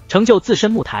符，成就自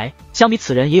身木台，相比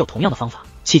此人也有同样的方法。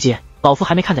7阶，老夫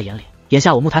还没看在眼里，眼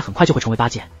下我木台很快就会成为8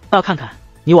阶，倒要看看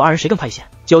你我2人谁更快一些。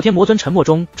9天魔尊沉默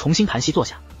中重新盘膝坐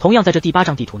下，同样在这第8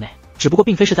张地图内，只不过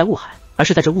并非是在雾海，而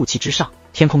是在这雾气之上。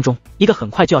天空中，一个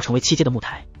很快就要成为7阶的木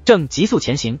台正急速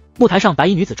前行。木台上白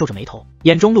衣女子皱着眉头，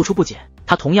眼中露出不解。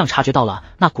她同样察觉到了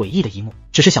那诡异的一幕，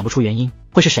只是想不出原因。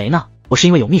会是谁呢？我是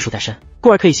因为有秘术在身，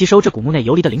故而可以吸收这古墓内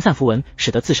游离的零散符文，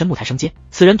使得自身木台升阶。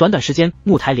此人短短时间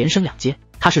木台连升2阶，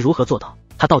他是如何做到？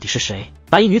他到底是谁？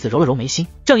白衣女子揉了揉眉心，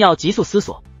正要急速思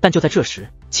索，但就在这时，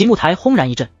其木台轰然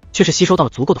一震，却是吸收到了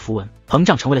足够的符文，膨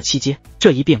胀成为了7阶。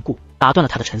这一变故打断了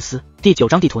他的沉思。第9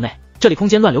张地图内，这里空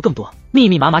间乱流更多，密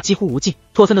密麻麻几乎无尽。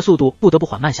拓森的速度不得不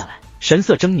缓慢下来，神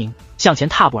色狰狞，向前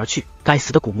踏步而去。该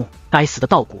死的古墓，该死的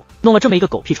道古，弄了这么一个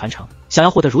狗屁传承，想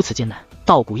要获得如此艰难。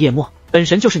道古夜末，本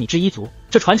神就是你之一族，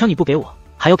这传承你不给我，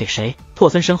还有给谁？拓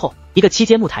森身后一个7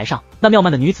阶木台上，那妙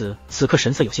曼的女子此刻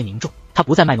神色有些凝重，她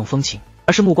不再卖弄风情，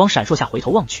而是目光闪烁下回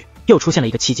头望去，又出现了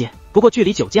一个7阶，不过距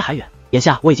离9阶还远。眼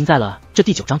下我已经在了这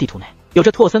第9张地图内，有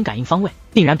着拓森感应方位，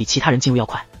定然比其他人进入要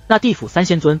快。那地府3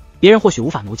仙尊，别人或许无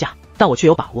法奴驾，但我却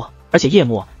有把握。而且夜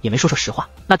末也没说实话，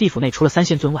那地府内除了3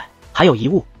仙尊外，还有一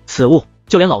物，此物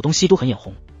就连老东西都很眼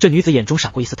红。这女子眼中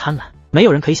闪过一丝贪婪，没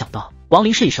有人可以想到王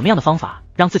林是以什么样的方法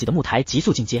让自己的木台急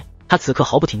速进阶。他此刻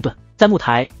毫不停顿，在木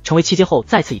台成为7阶后，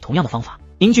再次以同样的方法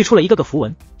凝聚出了一个个符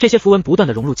文，这些符文不断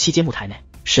的融入7阶木台内，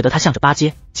使得他向着8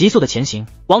阶急速的前行。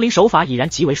王林手法已然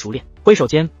极为熟练，挥手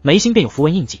间眉心便有符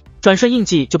文印记，转瞬印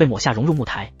记就被抹下融入木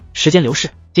台。时间流逝，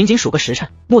仅仅数个时辰，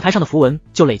木台上的符文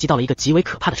就累积到了一个极为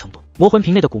可怕的程度。魔魂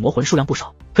瓶内的古魔魂数量不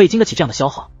少，可以经得起这样的消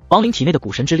耗。王林体内的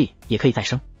古神之力也可以再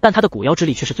生，但他的古妖之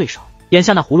力却是最少。眼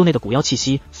下那葫芦内的古妖气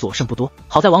息所剩不多，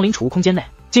好在王林储物空间内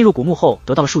进入古墓后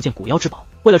得到了数件古妖之宝，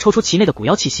为了抽出其内的古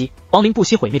妖气息，王林不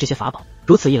惜毁灭这些法宝。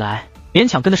如此一来，勉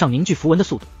强跟得上凝聚符文的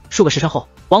速度。数个时辰后，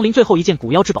王林最后一件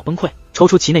古妖之宝崩溃，抽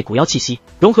出其内古妖气息，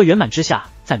融合圆满之下，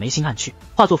在眉心暗去，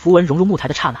化作符文融入木台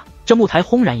的刹那，这木台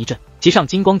轰然一震，其上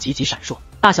金光急急闪烁，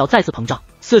大小再次膨胀，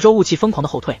四周雾气疯狂的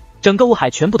后退，整个雾海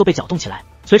全部都被搅动起来。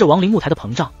随着王林木台的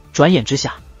膨胀，转眼之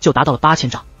下就达到了8000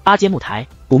丈。8阶木台，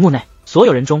古墓内所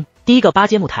有人中第一个八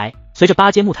阶木台。随着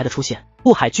八阶木台的出现，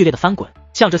雾海剧烈的翻滚，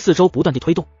向着四周不断地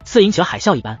推动，似引起了海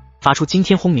啸一般，发出惊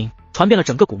天轰鸣，传遍了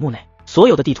整个古墓内。所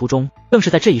有的地图中，更是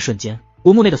在这一瞬间，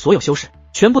古墓内的所有修士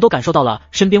全部都感受到了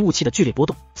身边雾气的剧烈波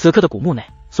动。此刻的古墓内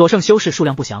所剩修士数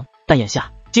量不详，但眼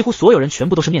下几乎所有人全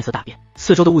部都是面色大变，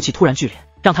四周的雾气突然剧烈，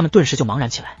让他们顿时就茫然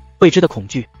起来，未知的恐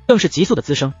惧更是急速的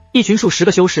滋生。一群数十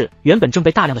个修士原本正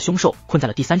被大量的凶兽困在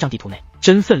了第3张地图内，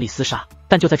真奋力厮杀。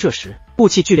但就在这时，雾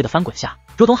气剧烈的翻滚下，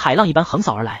如同海浪一般横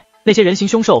扫而来，那些人形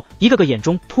凶兽一个个眼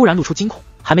中突然露出惊恐，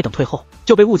还没等退后，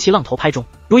就被雾气浪头拍中，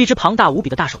如一只庞大无比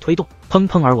的大手推动，砰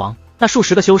砰而亡。那数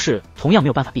十个修士同样没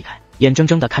有办法避开，眼睁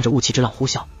睁地看着雾气之浪呼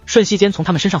啸，瞬息间从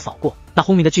他们身上扫过，那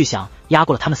轰鸣的巨响压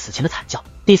过了他们死前的惨叫。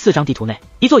第4张地图内，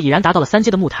一座已然达到了3阶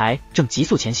的木台正急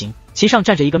速前行，其上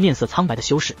站着一个面色苍白的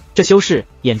修士，这修士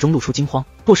眼中露出惊慌，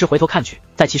不时回头看去，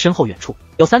在其身后远处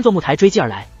有3座木台追击而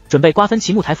来，准备瓜分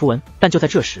其木台符文。但就在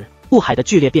这时，雾海的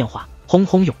剧烈变化轰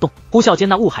轰涌动，呼啸间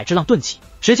那雾海之浪顿起，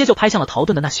直接就拍向了逃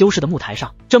遁的那修士的木台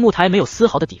上。这木台没有丝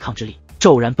毫的抵抗之力，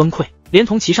骤然崩溃，连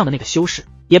同其上的那个修士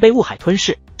也被雾海吞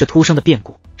噬。这突生的变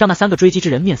故让那3个追击之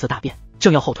人面色大变，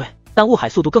正要后退，但雾海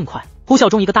速度更快，呼啸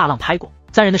中一个大浪拍过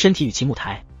，3人的身体与其木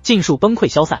台尽数崩溃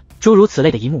消散。诸如此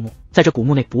类的一幕幕在这古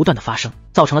墓内不断的发生，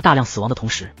造成了大量死亡的同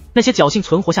时，那些侥幸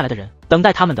存活下来的人等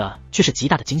待他们的却是极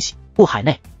大的惊喜。雾海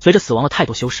内随着死亡了太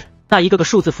多修士，那一个个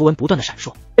数字符文不断的闪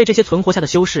烁，被这些存活下的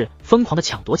修士疯狂的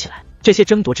抢夺起来。这些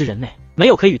争夺之人内没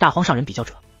有可以与大荒上人比较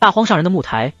者，大荒上人的木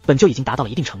台本就已经达到了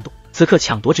一定程度，此刻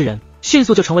抢夺之人迅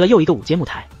速就成为了又一个5阶木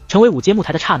台。成为5阶木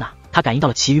台的刹那，他感应到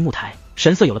了其余木台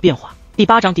神色有了变化。第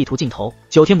8张地图尽头，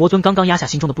九天魔尊刚刚压下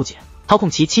心中的不解，操控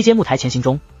其7阶木台前行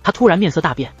中，他突然面色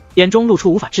大变，眼中露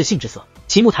出无法置信之色，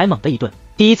其木台猛地一顿，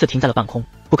第一次停在了半空。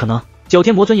不可能！九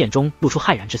天魔尊眼中露出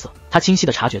骇然之色，他清晰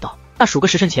地察觉到，那数个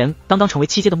时辰前刚刚成为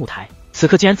7阶的木台，此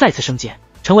刻竟然再次升阶，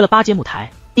成为了8阶木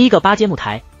台。第一个8阶木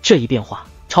台，这一变化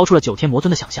超出了九天魔尊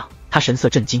的想象，他神色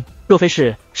震惊，若非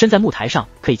是身在木台上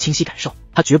可以清晰感受，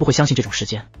他绝不会相信这种时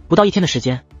间。不到1天的时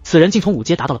间，此人竟从5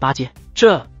阶达到了8阶，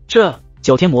这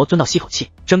九天魔尊倒吸口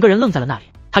气，整个人愣在了那里。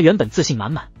他原本自信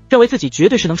满满，认为自己绝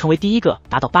对是能成为第一个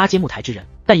达到8阶木台之人，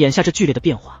但眼下这剧烈的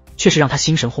变化却是让他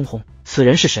心神轰轰。此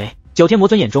人是谁？九天魔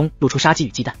尊眼中露出杀机与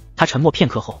忌惮，他沉默片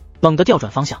刻后，猛地调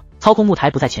转方向，操控木台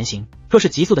不再前行，若是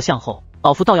急速的向后，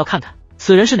老夫倒要看看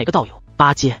此人是哪个道友。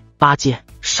8阶，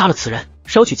杀了此人，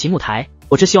收取其木台，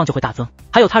我之希望就会大增。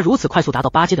还有他如此快速达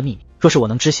到8阶的秘密，若是我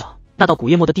能知晓，那到古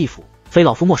夜末的地府，非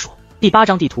老夫莫属。第8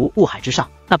张地图雾海之上，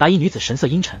那白衣女子神色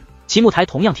阴沉，其木台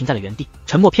同样停在了原地。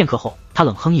沉默片刻后，她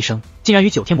冷哼一声，竟然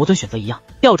与九天魔尊选择一样，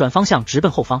调转方向直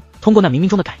奔后方，通过那冥冥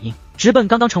中的感应，直奔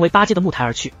刚刚成为8阶的木台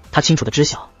而去。他清楚的知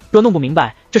晓，若弄不明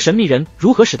白这神秘人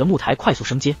如何使得木台快速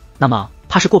升阶，那么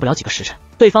怕是过不了几个时辰，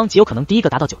对方极有可能第一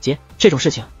个达到9阶。这种事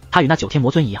情，他与那九天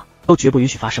魔尊一样，都绝不允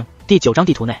许发生。第9张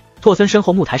地图内，拓森身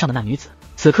后木台上的那女子，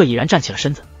此刻已然站起了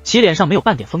身子，其脸上没有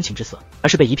半点风情之色，而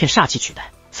是被一片煞气取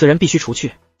代。此人必须除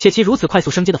去，且其如此快速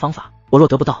升阶的方法，我若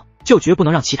得不到，就绝不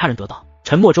能让其他人得到。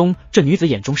沉默中，这女子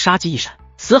眼中杀机一闪，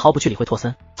丝毫不去理会拓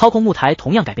森，操控木台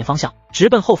同样改变方向，直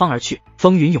奔后方而去。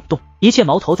风云涌动，一切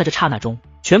矛头在这刹那中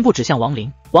全部指向亡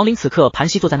灵。亡灵此刻盘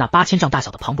膝坐在那8000丈大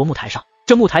小的磅礴木台上，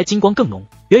这木台金光更浓，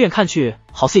远远看去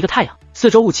好似一个太阳，四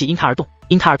周雾气因它而动，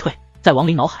因它而退。在亡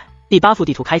灵脑海，第8幅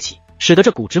地图开启，使得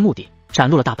这古之墓地展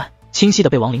露了大半，清晰的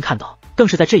被亡灵看到。更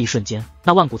是在这一瞬间，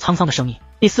那万古沧桑的声音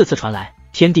第4次传来：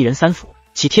天地人3府，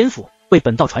其天府为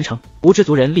本道传承，无知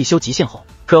族人立修极限后，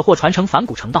可获传承反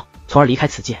古成道，从而离开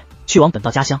此界，去往本道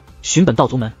家乡，寻本道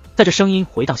族门。在这声音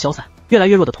回荡消散，越来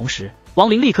越弱的同时，亡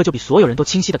灵立刻就比所有人都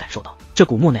清晰地感受到，这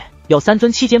古墓内有3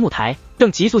尊7阶木台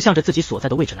正急速向着自己所在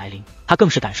的位置来临。他更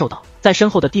是感受到，在身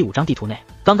后的第5张地图内，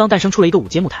刚刚诞生出了一个5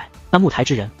阶木台，那木台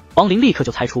之人，亡灵立刻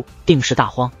就猜出，定是大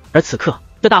荒。而此刻，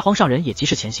这大荒上人也及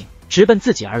时前行，直奔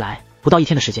自己而来。不到1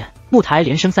天的时间，木台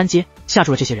连升3阶，吓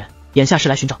住了这些人，眼下是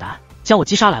来寻找答案，将我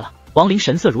击杀来了。亡灵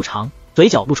神色如常，嘴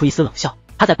角露出一丝冷笑。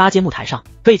他在8阶木台上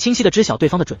可以清晰地知晓对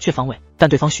方的准确方位，但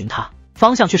对方寻他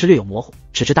方向却是略有模糊，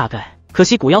只知大概。可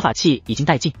惜古妖法器已经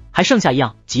殆尽，还剩下一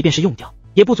样，即便是用掉，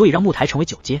也不足以让木台成为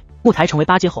9阶。木台成为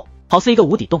8阶后，好似一个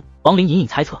无底洞。亡灵隐隐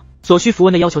猜测，所需符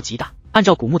文的要求极大，按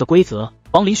照古墓的规则，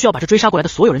亡灵需要把这追杀过来的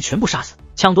所有人全部杀死，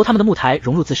抢夺他们的木台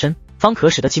融入自身，方可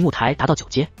使得其木台达到9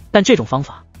阶。但这种方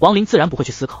法，亡灵自然不会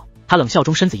去思考。他冷笑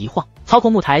中身子一晃，操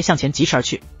控木台向前疾驰而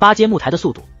去。8阶木台的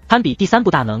速度堪比第3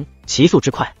部大能，其速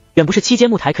之快远不是7阶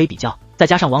木台可以比较。再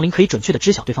加上亡灵可以准确地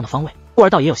知晓对方的方位，故而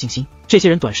倒也有信心，这些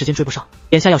人短时间追不上。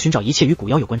眼下要寻找一切与古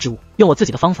妖有关之物，用我自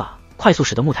己的方法快速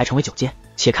使得木台成为9阶。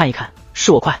且看一看，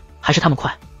是我快还是他们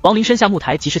快？亡灵身下木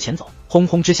台疾驰前走，轰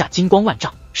轰之下金光万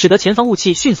丈，使得前方雾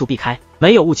气迅速避开，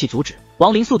没有雾气阻止，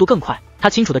亡灵速度更快。他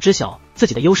清楚地知晓自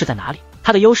己的优势在哪里。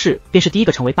他的优势便是第一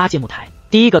个成为8阶木台，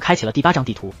第一个开启了第8张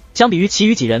地图。相比于其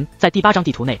余几人在第8张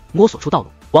地图内摸索出道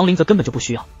路，亡灵则根本就不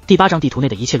需要。第8张地图内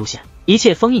的一切路线，一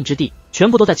切封印之地，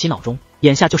全部都在其脑中，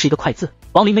眼下就是一个快字。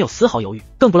亡灵没有丝毫犹豫，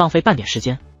更不浪费半点时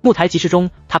间。木台集市中，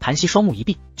他盘膝双目一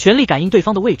闭，全力感应对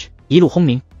方的位置，一路轰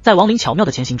鸣。在亡灵巧妙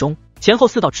的前行中，前后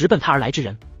4道直奔他而来之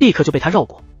人，立刻就被他绕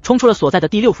过，冲出了所在的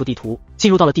第6幅地图，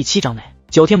进入到了第7章内。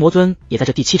九天魔尊也在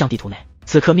这第7张地图内，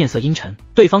此刻面色阴沉，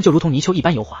对方就如同泥鳅一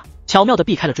般油滑，巧妙地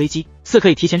避开了追击，似可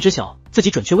以提前知晓自己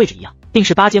准确位置一样。定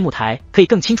是8阶木台，可以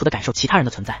更清楚地感受其他人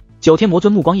的存在。九天魔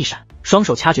尊目光一闪，双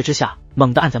手掐诀之下，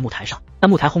猛地按在木台上，那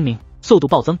木台轰鸣，速度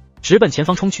暴增，直奔前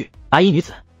方冲去。白衣女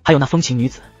子还有那风情女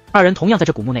子二人同样在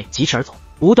这古墓内疾驰而走，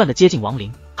不断地接近亡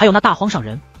灵。还有那大荒上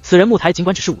人，此人木台尽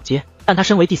管只是5阶，但他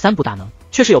身为第3部大能，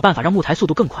却是有办法让木台速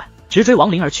度更快，直追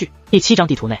亡灵而去。第7张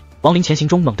地图内，亡灵前行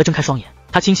中猛地睁开双眼，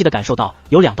他清晰地感受到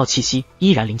有2道气息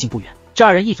依然临近不远，这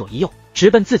2人一左一右，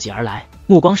直奔自己而来，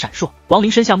目光闪烁。亡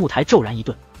灵身下木台骤然一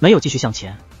顿，没有继续向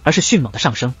前，而是迅猛的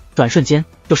上升，转瞬间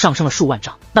就上升了数万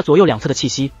丈。那左右两侧的气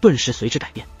息顿时随之改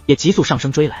变，也急速上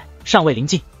升追来。尚未临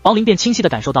近，亡灵便清晰地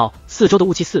感受到四周的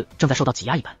雾气似正在受到挤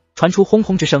压一般，传出轰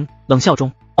轰之声。冷笑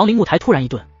中，亡灵木台突然一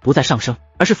顿，不再上升，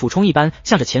而是俯冲一般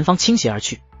向着前方倾斜而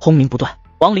去，轰鸣不断。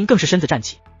亡灵更是身子站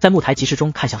起，在木台疾驰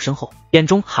中看向身后，眼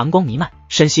中寒光弥漫，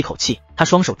深吸口气，他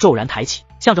双手骤然抬起，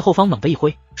向着后方猛地一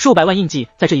挥，数百万印记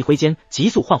在这一挥间急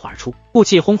速幻化而出，雾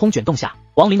气轰轰卷动下，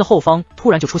亡灵的后方突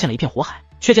然就出现了一片火海。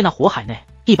却见那火海内，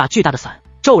一把巨大的伞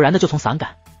骤然的就从伞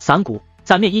杆、伞骨、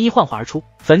伞面一一幻化而出，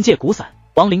焚界古伞。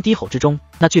亡灵低吼之中，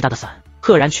那巨大的伞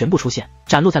赫然全部出现，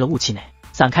展露在了雾气内。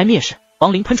伞开灭世，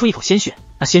亡灵喷出一口鲜血，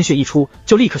那鲜血一出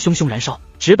就立刻熊熊燃烧，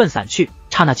直奔伞去。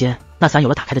刹那间，那伞有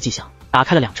了打开的迹象，打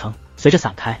开了2成。随着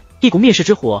伞开，一股灭世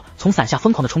之火从伞下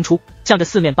疯狂的冲出，向着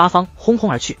4面8方轰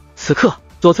轰而去。此刻，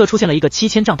左侧出现了一个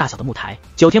7000丈大小的木台，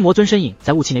九天魔尊身影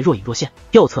在雾气内若隐若现。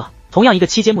右侧同样一个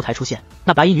7阶木台出现，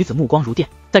那白衣女子目光如电，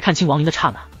在看清亡灵的刹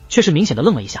那，却是明显的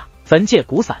愣了一下。焚界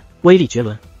古伞威力绝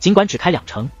伦，尽管只开2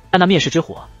成，但那灭世之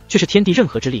火却是天地任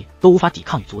何之力都无法抵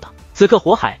抗与阻挡。此刻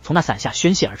火海从那伞下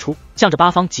宣泄而出，向着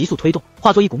8方急速推动，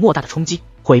化作一股莫大的冲击，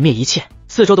毁灭一切。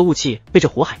四周的雾气被这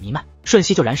火海弥漫，瞬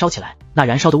息就燃烧起来。那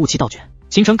燃烧的雾气倒卷，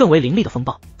形成更为凌厉的风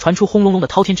暴，传出轰隆隆的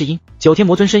滔天之音。九天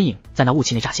魔尊身影在那雾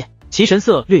气内乍现，其神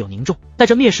色略有凝重。在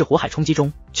这灭世火海冲击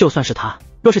中，就算是他，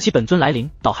若是其本尊来临，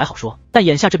倒还好说，但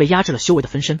眼下这被压制了修为的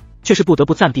分身，却是不得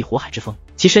不暂避火海之风。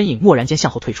其身影蓦然间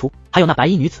向后退出。还有那白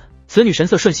衣女子，此女神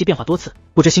色瞬息变化多次，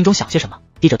不知心中想些什么，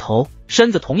低着头，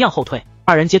身子同样后退。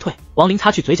2人皆退，亡灵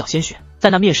擦去嘴角鲜血，在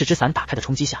那灭世之伞打开的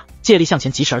冲击下，借力向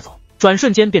前疾驰而走，转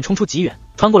瞬间便冲出极远，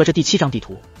穿过了这第7张地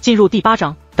图，进入第8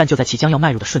章。但就在其将要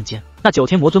迈入的瞬间，那九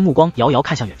天魔尊目光遥遥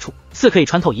看向远处，似可以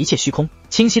穿透一切虚空，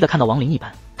清晰地看到亡灵一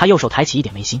般。他右手抬起一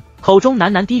点眉心，口中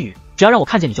喃喃低语：只要让我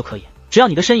看见你就可以，只要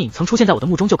你的身影曾出现在我的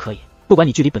目中就可以，不管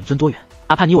你距离本尊多远，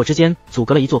哪怕你我之间阻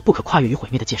隔了一座不可跨越与毁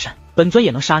灭的界山，本尊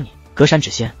也能杀你。隔山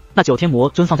指仙，那九天魔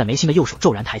尊放在眉心的右手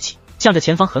骤然抬起，向着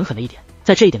前方狠狠的一点。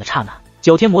在这一点的刹那，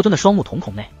九天魔尊的双目瞳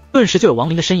孔内顿时就有亡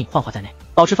灵的身影幻化在内，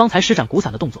保持方才施展古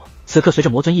伞的动作。此刻随着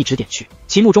魔尊一指点去，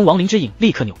其目中亡灵之影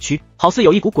立刻扭曲，好似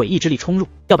有一股诡异之力冲入，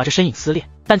要把这身影撕裂。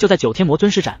但就在九天魔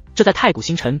尊施展这在太古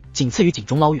星辰仅次于井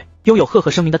中捞月，拥有赫赫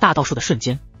声名的大道术的瞬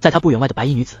间，在他不远外的白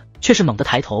衣女子却是猛地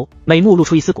抬头，美目露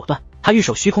出一丝果断。她玉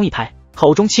手虚空一拍，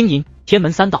口中轻吟：天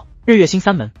门3道，日月星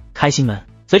3门，开心门。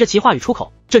随着其话语出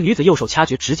口，这女子右手掐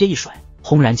诀直接一甩，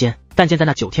轰然间，但见在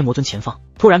那九天魔尊前方，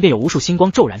突然便有无数星光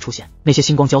骤然出现，那些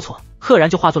星光交错，赫然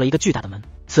就化作了一个巨大的门。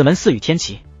此门似与天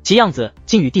齐，其样子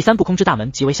竟与第3部空之大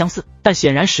门极为相似，但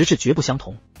显然实质绝不相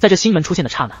同。在这星门出现的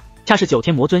刹那，恰是九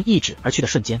天魔尊一指而去的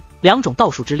瞬间，2种道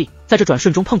术之力在这转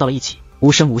瞬中碰到了一起，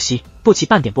无声无息，不起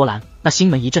半点波澜。那星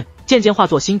门一震，渐渐化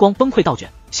作星光崩溃倒卷，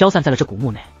消散在了这古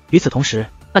墓内。与此同时，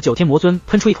那九天魔尊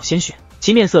喷出一口鲜血，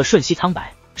其面色瞬息苍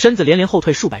白，身子连连后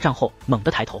退数百丈后，猛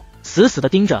地抬头，死死地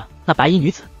盯着那白衣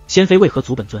女子。仙妃为何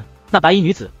阻本尊？那白衣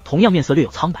女子同样面色略有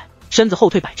苍白，身子后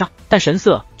退100丈，但神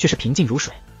色却是平静如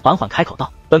水，缓缓开口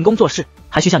道：本宫做事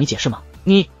还需向你解释吗？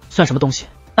你算什么东西？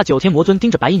那九天魔尊盯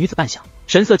着白衣女子半晌，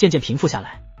神色渐渐平复下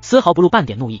来，丝毫不露半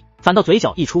点怒意，反倒嘴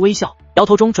角溢出微笑，摇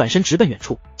头中转身直奔远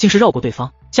处，竟是绕过对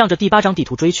方，向着第8张地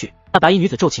图追去。那白衣女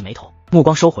子皱起眉头，目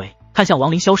光收回，看向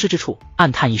亡灵消失之处，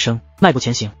暗叹一声，迈步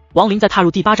前行。亡灵在踏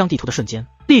入第8张地图的瞬间，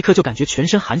立刻就感觉全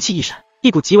身寒气一闪，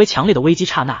一股极为强烈的危机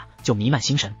刹那就弥漫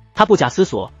心神。他不假思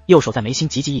索，右手在眉心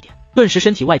急急一点，顿时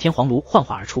身体外天黄炉幻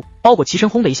化而出，包裹其身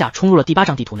轰的一下冲入了第8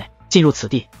张地图内。进入此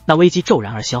地，那危机骤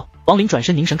然而消。亡灵转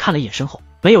身凝神看了一眼身后，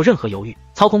没有任何犹豫，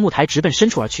操控木台直奔深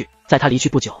处而去。在他离去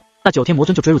不久，那九天魔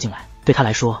尊就追入进来。对他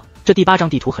来说，这第8张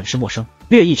地图很是陌生，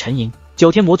略一沉吟，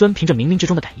九天魔尊凭着冥冥之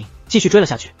中的感应，继续追了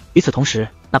下去。与此同时，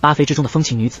那8妃之中的风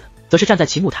情女子，则是站在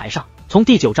其木台上，从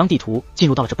第9张地图进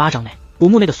入到了这8张内。古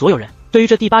墓内的所有人，对于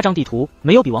这第8张地图，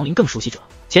没有比亡灵更熟悉者。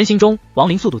前行中，亡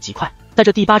灵速度极快，在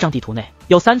这第8张地图内，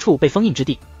有3处被封印之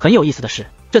地。很有意思的是，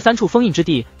这3处封印之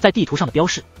地在地图上的标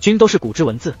示，均都是古之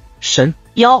文字：神、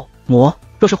妖、魔。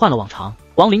若是换了往常，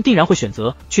亡灵定然会选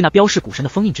择去那标示古神的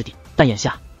封印之地，但眼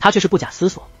下他却是不假思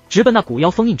索，直奔那古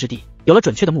妖封印之地。有了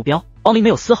准确的目标，亡灵没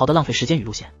有丝毫的浪费时间与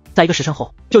路线，在1个时辰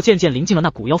后，就渐渐临近了那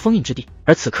古妖封印之地。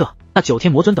而此刻，那9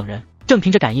天魔尊等人正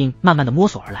凭着感应慢慢的摸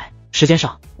索而来。时间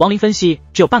上，亡灵分析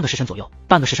只有半个时辰左右，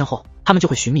半个时辰后，他们就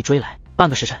会寻觅追来。半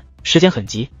个时辰，时间很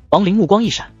急，亡灵目光一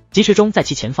闪，疾驰中在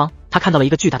其前方，他看到了一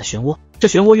个巨大的漩涡，这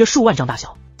漩涡约数万丈大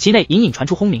小，其内隐隐传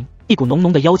出轰鸣，一股浓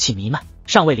浓的妖气弥漫，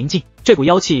尚未临近，这股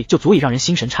妖气就足以让人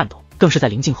心神颤抖。更是在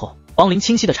临近后，亡灵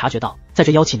清晰地察觉到，在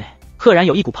这妖气内，赫然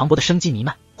有一股磅礴的生机弥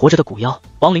漫，活着的古妖。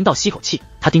亡灵倒吸口气，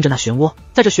他盯着那漩涡，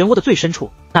在这漩涡的最深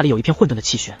处，那里有一片混沌的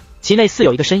气旋，其内似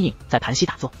有一个身影在盘膝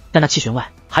打坐，但那气旋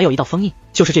外还有一道封印，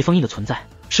就是这封印的存在，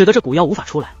使得这古妖无法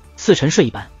出来，似沉睡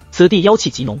一般。此地妖气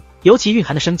极浓，尤其蕴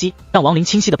含的生机，让亡灵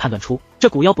清晰地判断出，这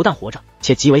古妖不但活着，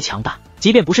且极为强大，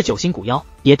即便不是9星古妖，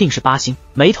也定是8星。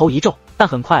眉头一皱，但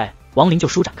很快亡灵就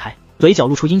舒展开，嘴角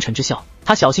露出阴沉之笑。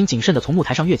他小心谨慎地从木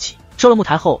台上跃起，收了木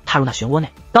台后踏入那漩涡内。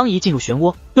刚一进入漩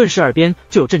涡，顿时耳边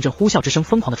就有阵阵呼啸之声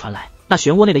疯狂地传来。那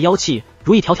漩涡内的妖气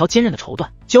如一条条坚韧的绸缎，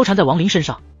纠缠在亡灵身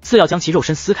上，似要将其肉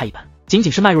身撕开一般。仅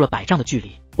仅是迈入了100丈的距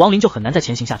离，亡灵就很难再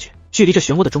前行下去。距离这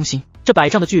漩涡的中心，这100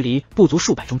丈的距离不足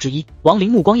数百中之一。亡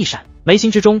灵目光一闪，眉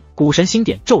心之中古神星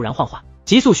点骤然幻化，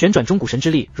急速旋转中古神之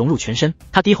力融入全身。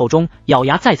他低吼中，咬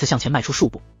牙再次向前迈出数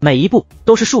步，每一步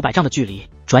都是数百丈的距离。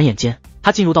转眼间，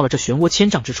他进入到了这漩涡1000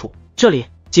丈之处，这里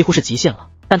几乎是极限了，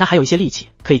但他还有一些力气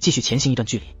可以继续前行一段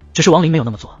距离。只是亡灵没有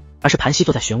那么做，而是盘膝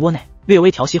坐在漩涡内，略微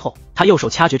调息后，他右手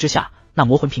掐诀之下，那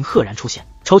魔魂瓶赫然出现，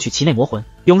抽取其内魔魂，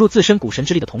涌入自身古神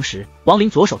之力的同时，亡灵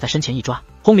左手在身前一抓，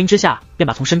轰鸣之下便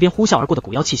把从身边呼啸而过的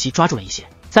古妖气息抓住了一些，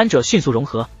三者迅速融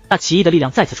合，那奇异的力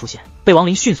量再次出现，被亡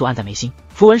灵迅速按在眉心。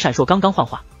符文闪烁刚刚幻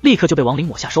化，立刻就被亡灵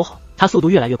抹下收好，他速度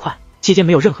越来越快，期间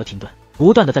没有任何停顿，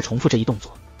不断的在重复这一动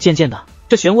作。渐渐的，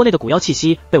这漩涡内的古妖气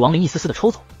息被亡灵一丝丝的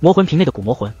抽走，魔魂瓶内的古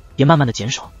魔魂也慢慢的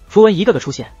减少，符文一个个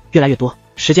出现，越来越多。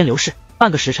时间流逝，半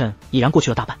个时辰已然过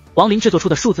去了大半，亡灵制作出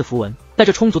的数字符文，在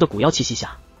这充足的古妖气息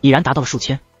下，已然达到了数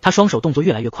千。他双手动作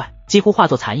越来越快，几乎化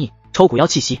作残影，抽古妖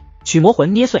气息，取魔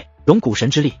魂捏碎，融古神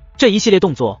之力，这一系列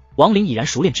动作，亡灵已然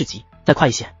熟练至极。再快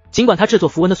一些，尽管他制作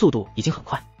符文的速度已经很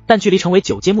快，但距离成为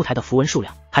9阶木台的符文数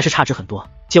量还是差值很多。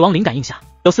且亡灵感应下，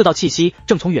有4道气息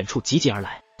正从远处集结而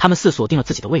来，他们似锁定了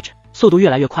自己的位置，速度越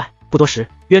来越快。不多时，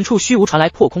远处虚无传来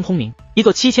破空轰鸣，一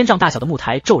座7000丈大小的木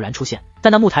台骤然出现，在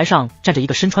那木台上站着一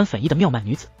个身穿粉衣的妙曼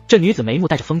女子。这女子眉目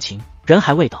带着风情，人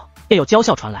还未到，便有娇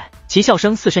笑传来，其笑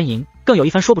声似呻吟，更有一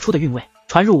番说不出的韵味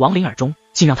传入亡灵耳中，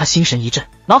竟让他心神一震，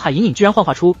脑海隐隐居然幻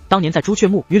化出当年在朱雀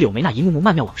墓与柳眉那一幕幕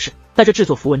曼妙往事。在这制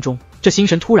作符文中，这心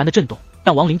神突然的震动，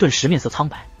让亡灵顿时面色苍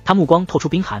白，他目光透出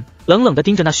冰寒，冷冷地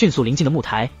盯着那迅速临近的木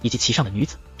台以及其上的女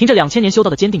子。凭着2000年修道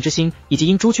的坚定之心，以及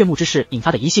因朱雀墓之事引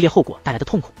发的一系列后果带来的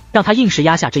痛苦，让他硬是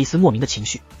压下这一丝莫名的情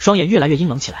绪，双眼越来越阴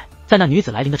冷起来。在那女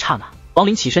子来临的刹那，亡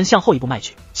灵起身向后一步迈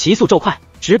去，其速骤快，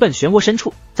直奔漩涡深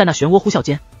处。在那漩涡呼啸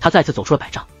间，他再次走出了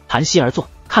100丈，盘膝而坐，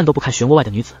看都不看漩涡外的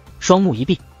女子，双目一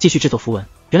闭，继续制作符文。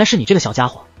原来是你这个小家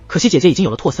伙，可惜姐姐已经有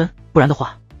了拓森，不然的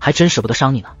话还真舍不得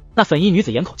伤你呢。那粉衣女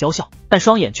子掩口娇笑，但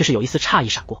双眼却是有一丝诧异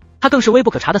闪过，她更是微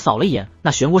不可察地扫了一眼那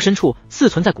漩涡深处似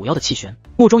存在古妖的气旋，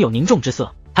目中有凝重之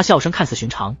色。她笑声看似寻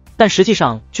常，但实际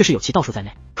上却是有其道数在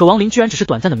内。可亡灵居然只是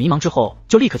短暂的迷茫之后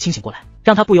就立刻清醒过来，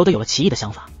让他不由得有了奇异的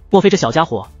想法，莫非这小家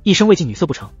伙一生未近女色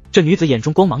不成？这女子眼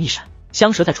中光芒一闪，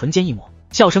香舌在唇间一抹，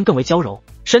笑声更为娇柔，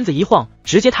身子一晃，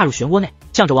直接踏入漩涡内，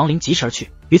向着亡灵疾驰而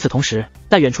去。与此同时，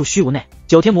在远处虚无内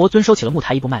，9天魔尊收起了木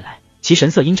台一步迈来，其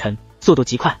神色阴沉，速度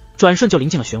极快，转瞬就临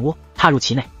近了漩涡，踏入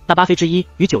其内。那8妃之一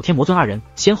与9天魔尊2人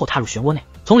先后踏入漩涡内，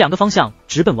从2个方向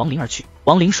直奔亡灵而去。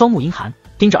亡灵双目阴寒，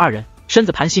盯着2人，身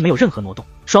子盘膝没有任何挪动，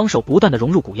双手不断的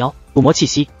融入古妖古魔气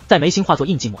息，在眉心化作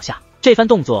印记抹下。这番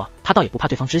动作他倒也不怕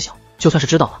对方知晓，就算是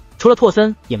知道了，除了拓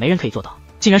森也没人可以做到，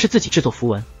竟然是自己制作符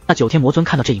文。那9天魔尊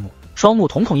看到这一幕，双目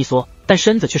瞳孔一缩，但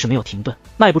身子却是没有停顿，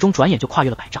迈步中转眼就跨越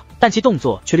了100丈，但其动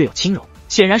作却略有轻柔，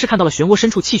显然是看到了漩涡深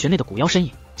处气旋内的古妖身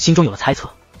影，心中有了猜测，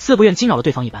似不愿惊扰了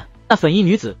对方一般。那粉衣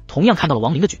女子同样看到了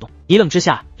亡灵的举动，一愣之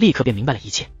下立刻便明白了一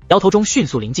切，摇头中迅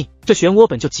速临近。这漩涡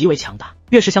本就极为强大，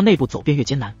越是向内部走便越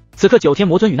艰难。此刻9天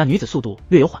魔尊与那女子速度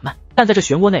略有缓慢，但在这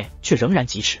漩涡内却仍然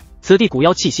疾驰。此地古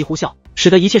妖气息呼啸，使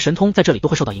得一切神通在这里都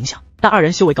会受到影响。但二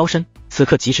人修为高深，此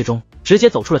刻疾驰中直接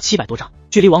走出了700多丈，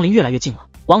距离亡灵越来越近了。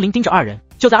亡灵盯着二人，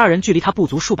就在二人距离他不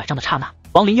足数百丈的刹那，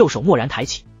亡灵右手蓦然抬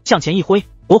起，向前一挥，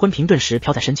魔魂瓶顿时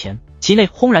飘在身前，其内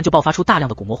轰然就爆发出大量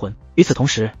的古魔魂。与此同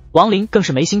时，亡灵更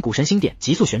是眉心古神星点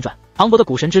急速旋转，磅礴的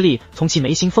古神之力从其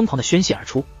眉心疯狂的宣泄而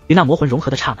出。与那魔魂融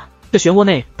合的刹那，这漩涡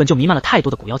内本就弥漫了太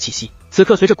多的古妖气息，此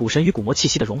刻随着古神与古魔气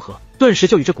息的融合，顿时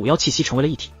就与这古妖气息成为了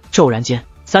一体。骤然间，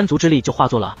三足之力就化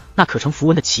作了那可成符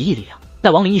文的奇异力量。在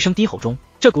亡灵一声低吼中，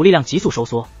这股力量急速收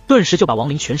缩，顿时就把亡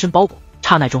灵全身包裹。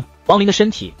刹那中，亡灵的身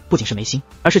体不仅是眉心，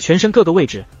而是全身各个位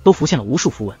置都浮现了无数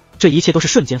符文。这一切都是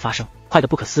瞬间发生，快得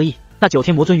不可思议。那9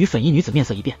天魔尊与粉衣女子面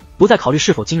色一变，不再考虑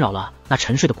是否惊扰了那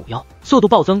沉睡的古妖，速度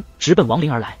暴增，直奔亡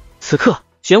灵而来。此刻，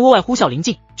漩涡外呼啸临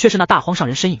近，却是那大荒上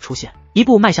人身影出现，一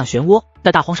步迈向漩涡。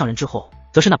在大荒上人之后，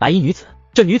则是那白衣女子。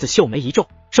这女子秀眉一皱，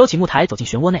收起木台走进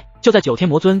漩涡内。就在9天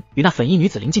魔尊与那粉衣女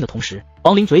子临近的同时，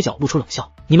亡灵嘴角露出冷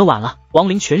笑：“你们晚了。”亡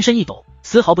灵全身一抖，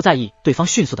丝毫不在意对方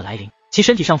迅速的来临，其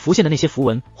身体上浮现的那些符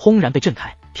文轰然被震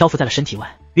开，漂浮在了身体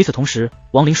外。与此同时，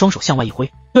亡灵双手向外一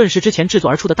挥，顿时之前制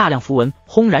作而出的大量符文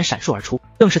轰然闪烁而出。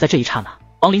更是在这一刹那，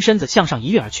亡灵身子向上一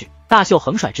跃而去，大袖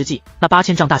横甩之际，那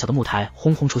8000丈大小的木台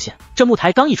轰轰出现。这木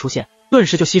台刚一出现，顿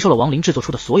时就吸收了亡灵制作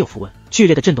出的所有符文，剧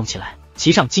烈的震动起来，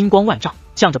其上金光万丈，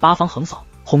向着八方横扫，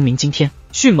轰鸣惊天，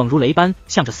迅猛如雷般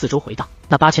向着四周回荡。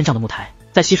那8000丈的木台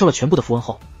在吸收了全部的符文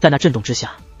后，在那震动之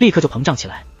下，立刻就膨胀起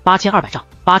来，8200丈、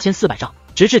8400丈，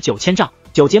直至9000丈。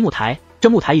9阶木台，这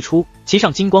木台一出，其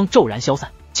上金光骤然消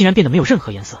散，竟然变得没有任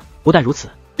何颜色。不但如此，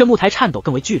这木台颤抖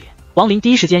更为剧烈。亡灵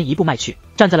第一时间一步迈去，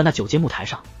站在了那9阶木台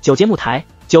上。9阶木台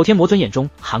，9天魔尊眼中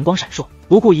寒光闪烁，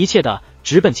不顾一切的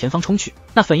直奔前方冲去。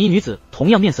那粉衣女子同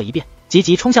样面色一变，急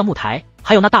急冲向木台，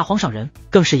还有那大荒上人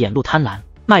更是眼露贪婪，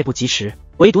迈步疾驰。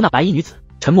唯独那白衣女子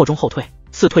沉默中后退，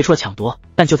似退出了抢夺。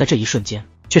但就在这一瞬间，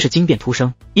却是惊变突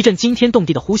生，一阵惊天动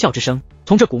地的呼啸之声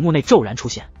从这古墓内骤然出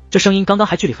现。这声音刚刚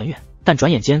还距离很远，但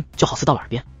转眼间就好似到了耳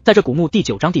边。在这古墓第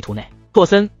9章地图内，拓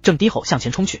森正低吼向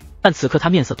前冲去，但此刻他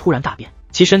面色突然大变，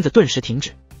其身子顿时停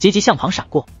止，急急向旁闪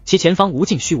过，其前方无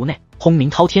尽虚无内轰鸣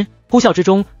滔天，呼啸之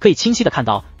中可以清晰的看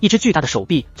到一只巨大的手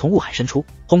臂从雾海伸出，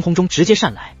轰轰中直接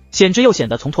闪来，险之又险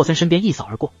的从拓森身边一扫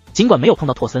而过。尽管没有碰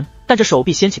到拓森，但这手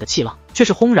臂掀起的气浪却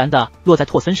是轰然的落在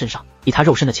拓森身上，以他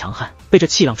肉身的强悍被这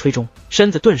气浪吹中，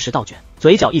身子顿时倒卷，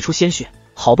嘴角溢出鲜血，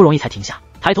好不容易才停下。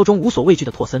抬头中无所畏惧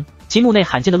的拓森，其目内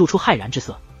罕见的露出骇然之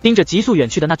色，盯着急速远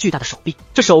去的那巨大的手臂。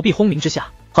这手臂轰鸣之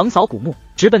下，横扫古墓，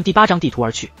直奔第8章地图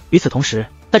而去。与此同时，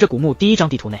在这古墓第1章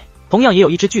地图内，同样也有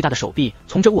一只巨大的手臂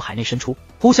从这雾海内伸出，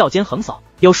呼啸间横扫。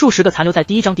有数十个残留在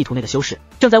第1章地图内的修士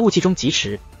正在雾气中疾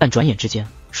驰，但转眼之间，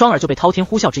双耳就被滔天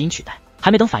呼啸之音取代。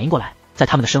还没等反应过来，在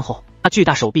他们的身后，那巨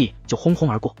大手臂就轰轰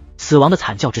而过，死亡的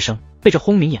惨叫之声被这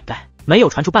轰鸣掩盖，没有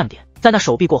传出半点。在那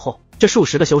手臂过后，这数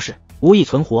十个修士无一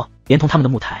存活，连同他们的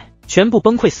木台全部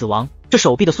崩溃死亡。这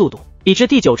手臂的速度比之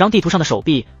第9章地图上的手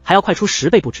臂还要快出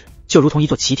10倍不止，就如同一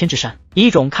座齐天之山，以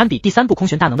一种堪比第3部空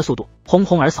玄大能的速度轰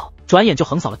轰而扫，转眼就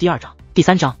横扫了第2章、第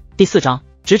3章、第4章，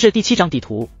直至第7章地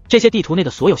图。这些地图内的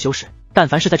所有修士，但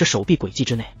凡是在这手臂轨迹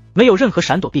之内，没有任何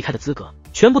闪躲避开的资格，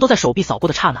全部都在手臂扫过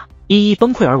的刹那一一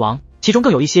崩溃而亡。其中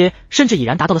更有一些甚至已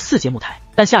然达到了4阶木台，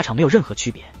但下场没有任何区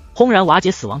别，轰然瓦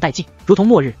解，死亡殆尽，如同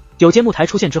末日。9阶木台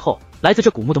出现之后，来自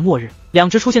这古墓的末日两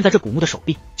只出现在这古墓的手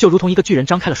臂，就如同一个巨人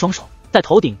张开了双手，在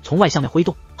头顶从外向内挥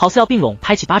动，好似要并拢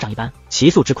拍起巴掌一般，其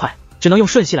速之快只能用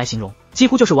瞬息来形容，几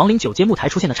乎就是亡灵9阶木台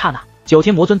出现的刹那。9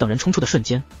天魔尊等人冲出的瞬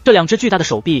间，这两只巨大的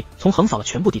手臂从横扫了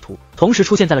全部地图，同时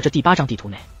出现在了这第8章地图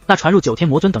内。那传入9天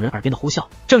魔尊等人耳边的呼啸，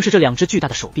正是这两只巨大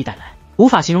的手臂带来，无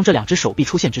法形容这两只手臂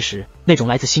出现之时那种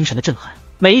来自心神的震撼。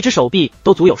每一只手臂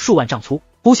都足有数万丈粗，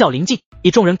呼啸临近，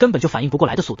以众人根本就反应不过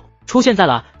来的速度出现在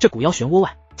了这古妖漩涡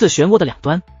外。自漩涡的两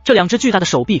端，这两只巨大的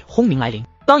手臂轰鸣来临，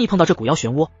刚一碰到这古妖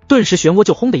漩涡，顿时漩涡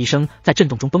就轰的一声在震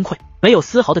动中崩溃，没有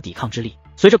丝毫的抵抗之力。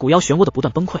随着古妖漩涡的不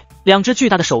断崩溃，两只巨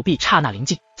大的手臂刹那临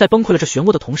近，在崩溃了这漩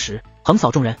涡的同时，横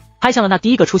扫众人，拍向了那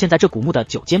第一个出现在这古墓的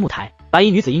9阶木台。白衣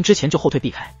女子因之前就后退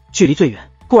避开，距离最远，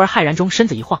故而骇然中身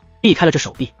子一晃，避开了这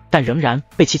手臂，但仍然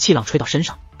被其气浪吹到身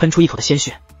上，喷出一口的鲜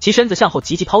血，其身子向后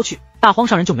急急抛去。大荒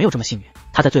上人就没有这么幸运，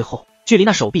他在最后距离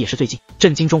那手臂也是最近，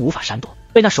震惊中无法闪躲，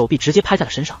被那手臂直接拍在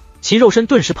了身上，其肉身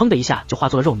顿时砰的一下就化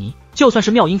作了肉泥。就算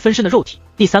是妙音分身的肉体，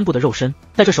第3部的肉身，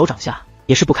在这手掌下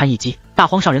也是不堪一击。大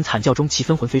荒上人惨叫中，其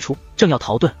分魂飞出，正要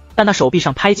逃遁，但那手臂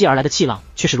上拍击而来的气浪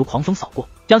却是如狂风扫过，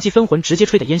将其分魂直接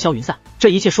吹得烟消云散。这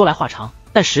一切说来话长，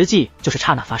但实际就是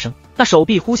刹那发生。那手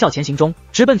臂呼啸前行中，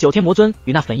直奔9天魔尊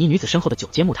与那粉衣女子身后的9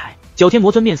阶木台。9天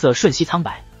魔尊面色瞬息苍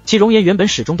白，其容颜原本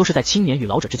始终都是在青年与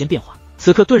老者之间变化，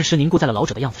此刻顿时凝固在了老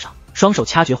者的样子上，双手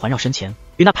掐诀环绕身前，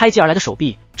与那拍击而来的手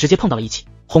臂直接碰到了一起。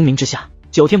轰鸣之下，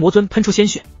九天魔尊喷出鲜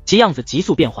血，其样子急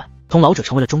速变换，从老者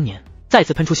成为了中年。再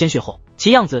次喷出鲜血后，其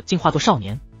样子竟化作少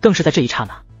年。更是在这一刹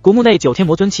那，古墓内九天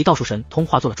魔尊其道术神通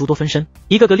化作了诸多分身，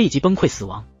一个个立即崩溃死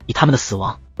亡。以他们的死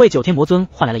亡为九天魔尊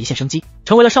换来了一线生机，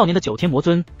成为了少年的九天魔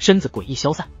尊身子诡异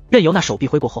消散，任由那手臂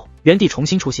挥过后，原地重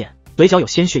新出现，嘴角有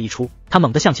鲜血溢出，他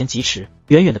猛地向前疾驰，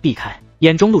远远的避开，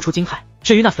眼中露出惊骇。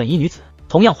至于那粉衣女子，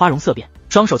同样花容色变，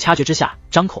双手掐诀之下，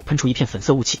张口喷出一片粉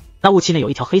色雾气，那雾气内有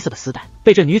一条黑色的丝带，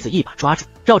被这女子一把抓住，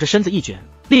绕着身子一卷，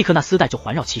立刻那丝带就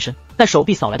环绕其身，在手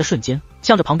臂扫来的瞬间，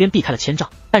向着旁边避开了千丈，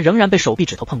但仍然被手臂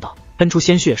指头碰到，喷出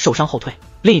鲜血，受伤后退。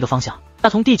另一个方向，那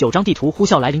从第9章地图呼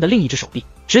啸来临的另一只手臂，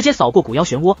直接扫过古妖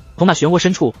漩涡，从那漩涡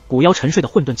深处古妖沉睡的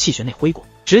混沌气旋内挥过，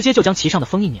直接就将其上的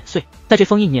封印碾碎。在这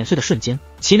封印碾碎的瞬间，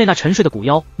其内那沉睡的古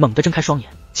妖猛地睁开双眼，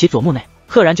其左目内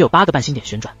赫然就有8个半星点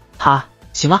旋转，他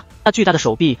醒了。那巨大的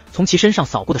手臂从其身上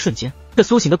扫过的瞬间，这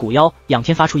苏醒的古妖仰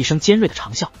天发出一声尖锐的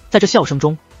长啸，在这笑声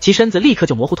中，其身子立刻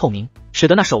就模糊透明，使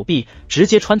得那手臂直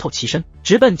接穿透其身，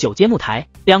直奔9阶木台。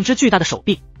2只巨大的手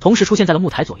臂同时出现在了木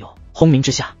台左右，轰鸣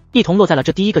之下，一同落在了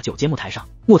这第一个9阶木台上。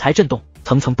木台震动，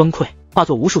层层崩溃，化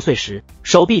作无数碎石，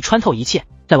手臂穿透一切，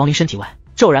在亡灵身体外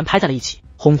骤然拍在了一起，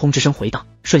轰轰之声回荡。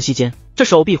瞬息间，这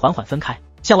手臂缓缓分开，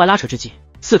向外拉扯之际，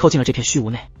刺扣进了这片虚无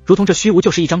内，如同这虚无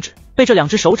就是一张纸，被这2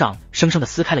只手掌生生地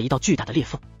撕开了一道巨大的裂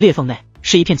缝。裂缝内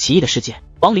是一片奇异的世界，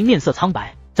亡灵面色苍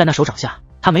白，在那手掌下，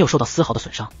他没有受到丝毫的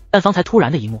损伤，但方才突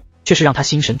然的一幕，却是让他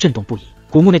心神震动不已。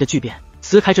古墓内的巨变，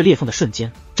撕开这裂缝的瞬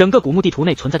间，整个古墓地图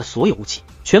内存在的所有雾气，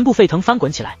全部沸腾翻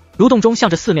滚起来，蠕动中向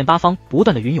着四面八方不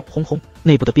断的云涌轰轰，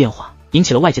内部的变化引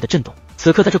起了外界的震动。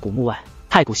此刻在这古墓外，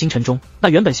太古星辰中，那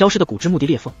原本消失的古之墓地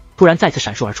裂缝突然再次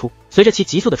闪烁而出，随着其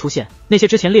急速的出现，那些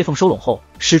之前裂缝收拢后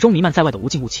始终弥漫在外的无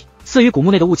尽雾气，似与古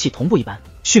墓内的雾气同步一般，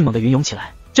迅猛的云涌起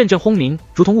来，阵阵轰鸣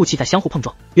如同雾气在相互碰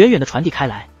撞，远远的传递开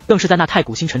来。更是在那太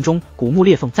古星辰中古墓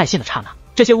裂缝再现的刹那，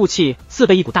这些雾气似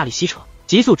被一股大力吸扯，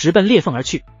急速直奔裂缝而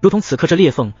去，如同此刻这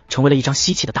裂缝成为了一张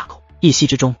吸气的大口，一吸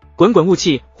之中，滚滚雾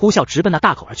气呼啸直奔那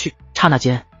大口而去。刹那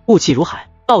间，雾气如海，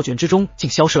倒卷之中竟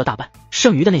消失了大半，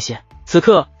剩余的那些此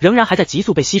刻仍然还在急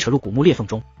速被吸扯入古墓裂缝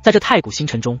中。在这太古星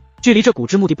辰中，距离这古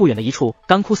之墓地不远的一处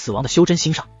干枯死亡的修真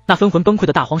星上，那分魂崩溃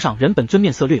的大荒上人本尊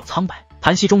面色略有苍白，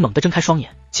盘膝中猛地睁开双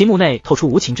眼，其目内透出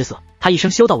无情之色。他一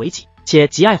生修道为己，且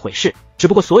极爱毁事，只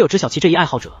不过所有知晓其这一爱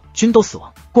好者均都死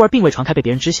亡，故而并未传开被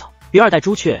别人知晓。与2代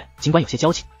朱雀尽管有些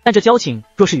交情，但这交情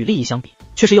若是与利益相比，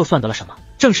却是又算得了什么？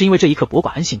正是因为这一颗薄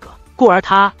寡恩性格，故而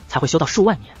他才会修道数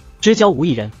万年。知交无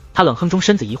一人，他冷哼中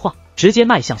身子一晃，直接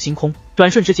迈向星空，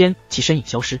转瞬之间其身影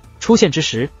消失，出现之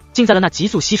时竟在了那急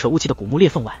速吸扯雾气的古墓裂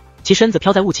缝外，其身子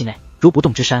飘在雾气内，如不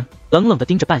动之山，冷冷地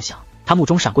盯着半晌，他目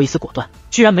中闪过一丝果断，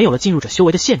居然没有了进入者修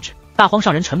为的限制。大荒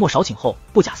上人沉默少顷后，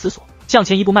不假思索向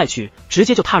前一步迈去，直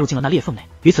接就踏入进了那裂缝内。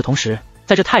与此同时，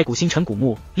在这太古星辰古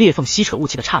墓裂缝吸扯雾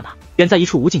气的刹那，远在一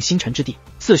处无尽星辰之地，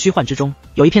似虚幻之中，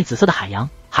有一片紫色的海洋，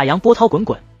海洋波涛滚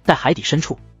滚，在海底深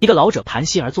处，一个老者盘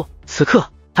膝而坐。此刻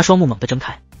他双目猛地睁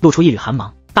开，露出一缕寒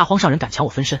芒。大荒上人敢抢我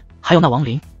分身，还有那亡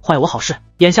灵，坏我好事。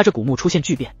眼下这古墓出现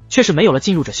巨变，却是没有了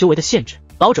进入者修为的限制。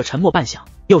老者沉默半晌，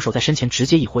右手在身前直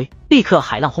接一挥，立刻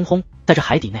海浪轰轰。在这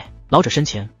海底内，老者身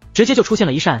前直接就出现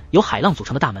了一扇由海浪组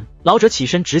成的大门。老者起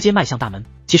身直接迈向大门，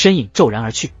其身影骤然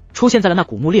而去，出现在了那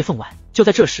古墓裂缝外。就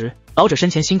在这时，老者身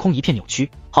前星空一片扭曲，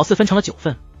好似分成了9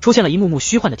份，出现了一幕幕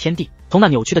虚幻的天地。从那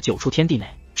扭曲的9处天地内，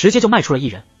直接就迈出了一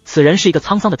人。此人是一个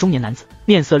沧桑的中年男子，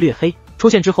面色略黑，出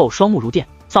现之后双目如电，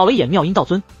扫了一眼妙音道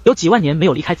尊，有几万年没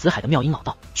有离开紫海的妙音老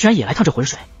道，居然也来趟这浑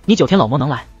水。你9天老魔能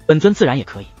来，本尊自然也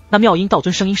可以。那妙音道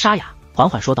尊声音沙哑，缓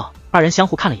缓说道。2人相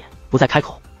互看了眼，不再开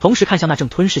口，同时看向那正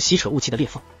吞噬吸扯雾气的裂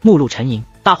缝，目露沉吟。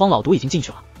大荒老毒已经进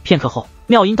去了。片刻后，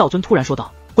妙音道尊突然说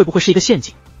道，会不会是一个陷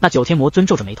阱？那9天魔尊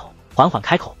皱着眉头，缓缓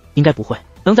开口，应该不会，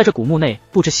能在这古墓内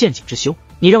布置陷阱之修，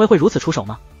你认为会如此出手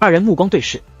吗？2人目光对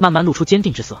视，慢慢露出坚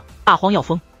定之色。大荒要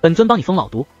封，本尊帮你封老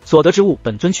毒，所得之物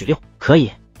本尊取6，可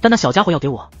以，但那小家伙要给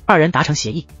我。2人达成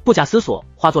协议，不假思索，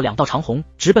化作2道长虹，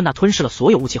直奔那吞噬了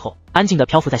所有雾气后，安静地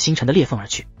漂浮在星辰的裂缝而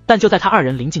去。但就在他2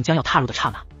人临近将要踏入的刹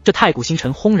那，这太古星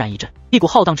辰轰然一震，一股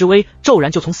浩荡之威骤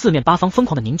然就从四面八方疯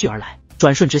狂的凝聚而来，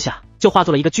转瞬之下就化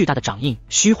作了一个巨大的掌印，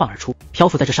虚幻而出，漂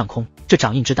浮在这上空。这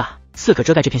掌印之大，似可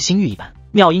遮盖这片星域一般。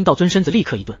妙音道尊身子立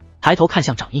刻一顿，抬头看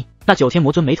向掌印，那9天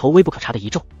魔尊眉头微不可察的一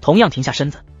皱，同样停下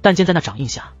身子。但见在那掌印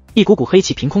下，一股股黑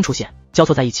气凭空出现，交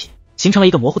错在一起，形成了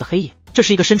一个模糊的黑影。这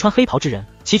是一个身穿黑袍之人，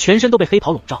其全身都被黑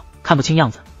袍笼罩，看不清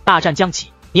样子。大战将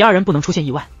起，你2人不能出现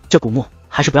意外，这古墓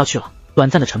还是不要去了。短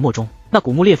暂的沉默中，那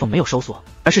古墓裂缝没有收缩，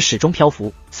而是始终漂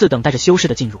浮，似等待着修士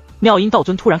的进入。妙音道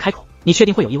尊突然开口，你确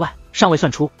定会有意外？尚未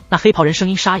算出。那黑袍人声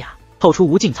音沙哑，透出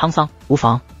无尽沧桑。无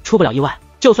妨，出不了意外，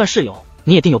就算是有，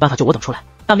你也定有办法救我等出来。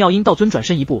那妙音道尊转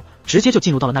身一步，直接就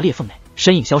进入到了那裂缝内，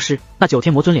身影消失。那九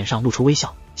天魔尊脸上露出微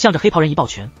笑，向着黑袍人一抱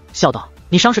拳，笑道：“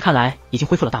你伤势看来已经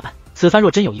恢复了大半，此番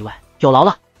若真有意外，有劳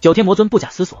了。”九天魔尊不假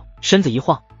思索，身子一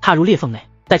晃，踏入裂缝内。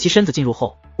待其身子进入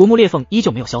后，古木裂缝依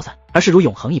旧没有消散，而是如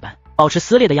永恒一般，保持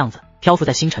撕裂的样子，漂浮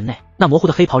在星辰内。那模糊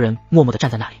的黑袍人默默地站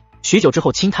在那里，许久之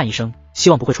后轻叹一声，希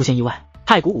望不会出现意外。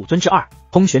太古五尊之二，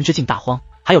空玄之境大荒，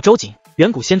还有周景、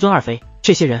远古仙尊二妃，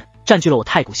这些人占据了我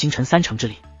太古星辰3成之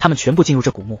力，他们全部进入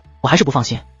这古墓，我还是不放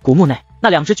心。古墓内，那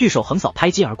2只巨手横扫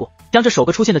拍击而过，将这首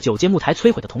个出现的9阶木台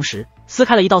摧毁的同时，撕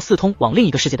开了一道4通往另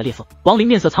一个世界的裂缝。亡灵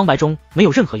面色苍白中没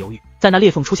有任何犹豫，在那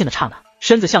裂缝出现的刹那，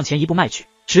身子向前一步迈去，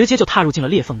直接就踏入进了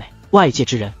裂缝内。外界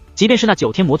之人，即便是那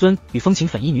9天魔尊与风情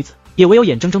粉衣女子，也唯有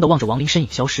眼睁睁地望着亡灵身影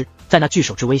消失，在那巨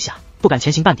手之威下，不敢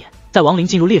前行半点。在亡灵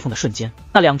进入裂缝的瞬间，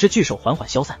那2只巨手缓缓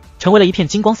消散，成为了一片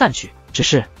金光散去。只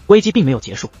是危机并没有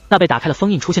结束，那被打开了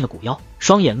封印出现的古妖，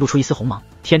双眼露出一丝红芒，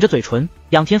舔着嘴唇，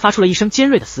仰天发出了一声尖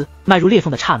锐的嘶。迈入裂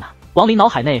缝的刹那，亡灵脑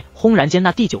海内轰然间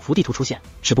那第9幅地图出现，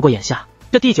只不过眼下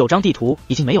这第9张地图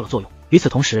已经没有了作用。与此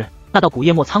同时，那道古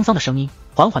夜末沧桑的声音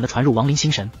缓缓地传入亡灵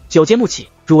心神：9阶木起，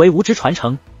汝为无知传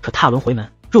承，可踏轮回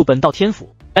门，入本道天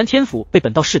府。然天府被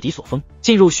本道势敌所封，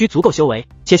进入需足够修为，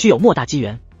且需有莫大机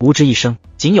缘。无知一生，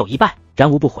仅有一败，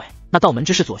然无不悔。那道门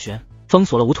之势左旋，封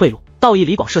锁了无退路，道义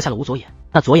李广设下了无左眼，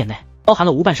那左眼内包含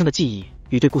了无半生的记忆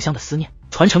与对故乡的思念。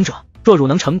传承者，若汝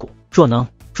能成骨，若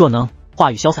能。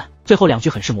话语消散，最后2句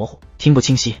很是模糊，听不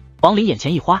清晰。亡灵眼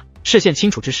前一花，视线清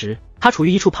楚之时，他处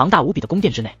于一处庞大无比的宫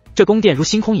殿之内，这宫殿如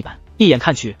星空一般，一眼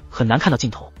看去很难看到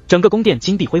尽头。整个宫殿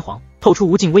金碧辉煌，透出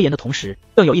无尽威严的同时，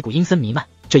更有一股阴森弥漫。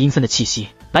这阴森的气息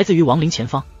来自于亡灵前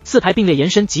方4排并列延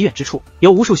伸极远之处，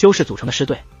由无数修士组成的狮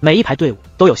队，每一排队伍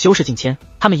都有修士近千，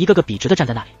他们一个个笔直地站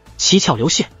在那里，七窍流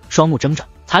血，双目睁着，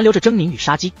残留着狰狞与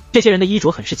杀机。这些人的衣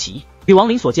着很是奇异，与亡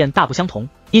灵所见大不相同，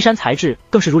衣衫材质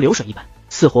更是如流水一般，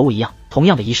似活物一样。同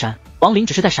样的衣衫，亡灵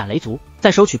只是在闪雷族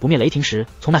在收取不灭雷霆时，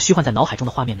从那虚幻在脑海中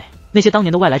的画面内，那些当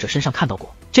年的外来者身上看到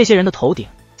过。这些人的头顶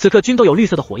此刻均都有绿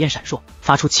色的火焰闪烁，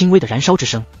发出轻微的燃烧之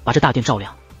声，把这大殿照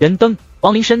亮。人灯，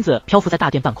亡灵身子漂浮在大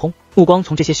殿半空，目光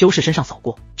从这些修士身上扫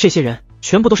过，这些人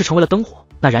全部都是成为了灯火，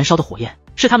那燃烧的火焰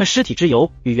是他们尸体之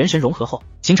油与元神融合后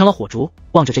形成了火烛。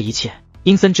望着这一切，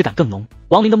阴森之感更浓。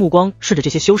亡灵的目光顺着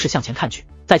这些修士向前看去，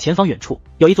在前方远处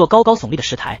有一座高高耸立的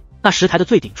石台，那石台的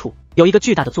最顶处有一个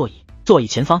巨大的座椅，座椅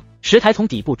前方，石台从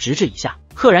底部直至以下，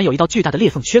赫然有一道巨大的裂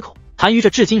缝缺口，含于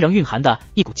着至今仍蕴含的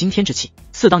一股惊天之气。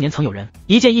似当年曾有人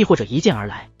一剑亦或者一剑而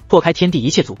来，破开天地一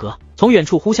切阻隔，从远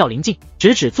处呼啸临近，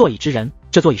直指座椅之人。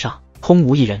这座椅上空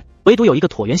无一人，唯独有一个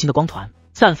椭圆形的光团，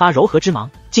散发柔和之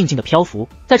芒，静静的漂浮。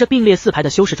在这并列4排的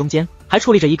修士中间，还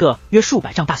矗立着一个约数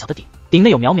百丈大小的鼎，鼎内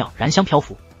有渺渺燃香漂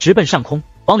浮，直奔上空。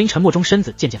亡灵沉默中身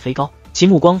子渐渐飞高，其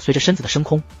目光随着身子的升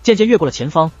空，渐渐越过了前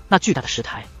方那巨大的石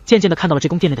台，渐渐的看到了这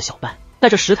宫殿内的小伴。在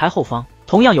这石台后方，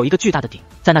同样有一个巨大的鼎，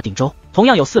在那鼎周，同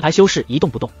样有4排修士一动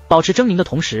不动，保持狰狞的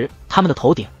同时，他们的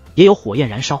头顶也有火焰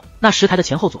燃烧。那石台的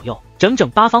前后左右，整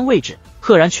整8方位置，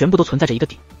赫然全部都存在着一个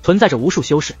鼎，存在着无数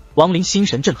修士。亡灵心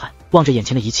神震撼，望着眼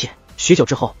前的一切，许久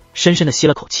之后，深深的吸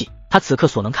了口气。他此刻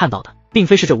所能看到的，并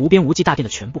非是这无边无际大殿的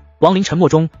全部。亡灵沉默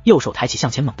中，右手抬起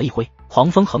向前猛地一挥，狂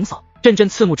风横扫，阵阵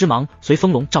刺目之芒随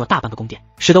风笼罩了大半个宫殿，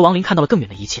使得亡灵看到了更远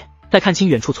的一切。在看清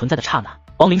远处存在的刹那，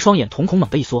亡灵双眼瞳孔猛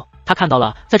地一缩，他看到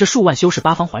了在这数万修士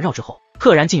8方环绕之后，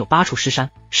赫然竟有8处尸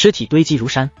山，尸体堆积如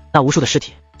山，那无数的尸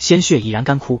体鲜血已然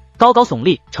干枯，高高耸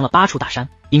立成了8处大山。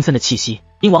阴森的气息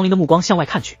因亡灵的目光向外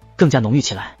看去更加浓郁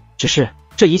起来。只是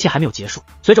这一切还没有结束，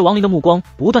随着亡灵的目光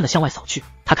不断的向外扫去，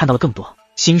他看到了更多。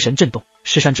心神震动，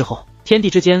尸山之后，天地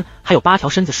之间还有8条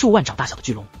身子数万掌大小的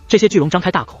巨龙，这些巨龙张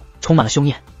开大口，充满了凶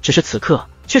焰。只是此刻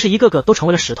却是一个个都成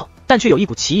为了石头，但却有一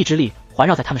股奇异之力环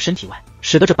绕在他们身体外，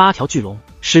使得这8条巨龙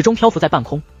始终漂浮在半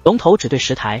空，龙头只对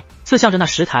石台，刺向着那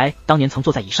石台当年曾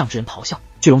坐在以上之人咆哮。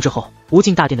巨龙之后，无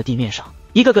尽大殿的地面上，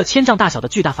一个个1000丈大小的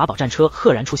巨大法宝战车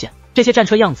赫然出现，这些战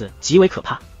车样子极为可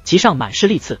怕，其上满是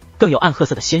利刺，更有暗褐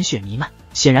色的鲜血弥漫，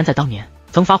显然在当年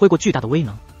曾发挥过巨大的威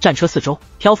能。战车四周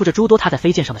漂浮着诸多踏在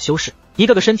飞剑上的修士，一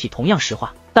个个身体同样石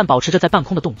化，但保持着在半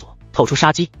空的动作，透出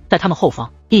杀机。在他们后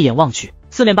方，一眼望去，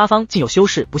四面八方竟有修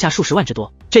士不下数十万之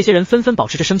多，这些人纷纷保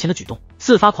持着生前的举动，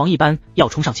似发狂一般要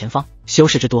冲上前方。修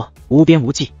士之多无边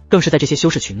无际，更是在这些修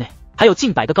士群内还有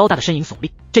近100个高大的身影耸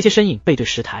立，这些身影背对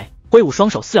石台，挥舞双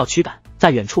手似要驱赶。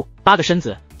在远处，8个身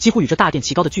子几乎与这大殿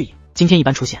齐高的巨影今天一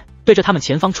般出现，对着他们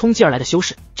前方冲击而来的修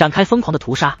士展开疯狂的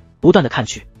屠杀。不断的看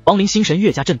去，亡灵心神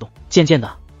越加震动，渐渐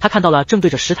的他看到了正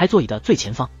对着石台座椅的最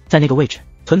前方，在那个位置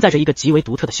存在着一个极为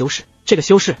独特的修士。这个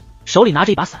修士手里拿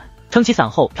着一把伞，撑起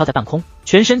伞后飘在半空，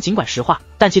全身尽管石化，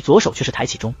但其左手却是抬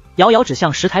起中，遥遥指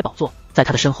向石台宝座。在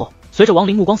他的身后，随着亡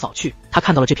灵目光扫去，他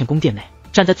看到了这片宫殿内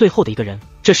站在最后的一个人，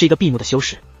这是一个闭目的修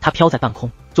士，他飘在半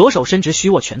空，左手伸直虚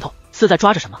握拳头，似在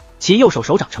抓着什么，其右手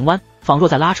手掌成弯，仿若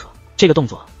在拉扯。这个动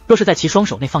作若是在其双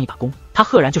手内放一把弓，他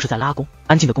赫然就是在拉弓。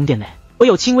安静的宫殿内，唯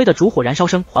有轻微的烛火燃烧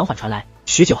声缓缓传来。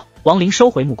许久，亡灵收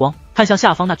回目光，看向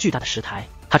下方那巨大的石台，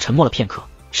他沉默了片刻，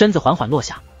身子缓缓落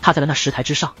下，踏在了那石台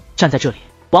之上。站在这里，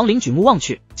亡灵举目望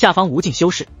去，下方无尽修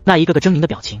士，那一个个狰狞的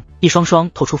表情，一双双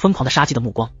透出疯狂的杀机的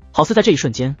目光，好似在这一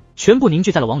瞬间全部凝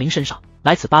聚在了亡灵身上。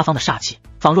来此八方的煞气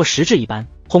仿若实质一般，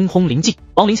轰轰临近。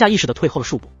亡灵下意识地退后了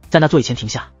数步，在那座椅前停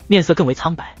下，面色更为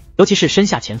苍白，尤其是身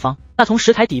下前方那从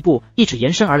石台底部一直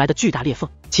延伸而来的巨大裂缝，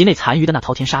其内残余的那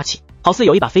滔天杀气，好似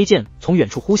有一把飞剑从远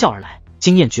处呼啸而来，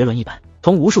惊艳绝伦一般，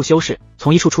从无数修士，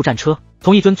从一处处战车，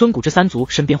从一尊尊古之三族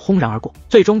身边轰然而过，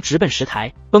最终直奔石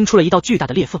台，崩出了一道巨大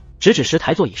的裂缝，直指石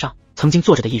台座椅上曾经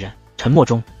坐着的一人。沉默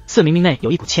中，似冥冥内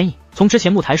有一股牵引，从之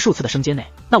前木台数次的声阶内，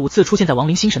那5次出现在亡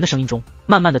灵心神的声音中，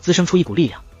慢慢的滋生出一股力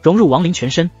量，融入亡灵全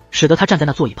身，使得他站在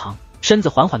那座椅旁，身子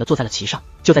缓缓地坐在了其上。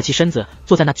就在其身子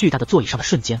坐在那巨大的座椅上的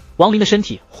瞬间，亡灵的身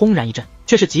体轰然一震，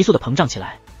却是急速的膨胀起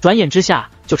来，转眼之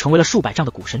下就成为了数百丈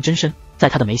的古神真身。在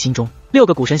他的眉心中，6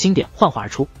个古神星点幻化而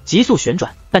出，急速旋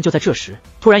转。但就在这时，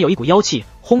突然有一股妖气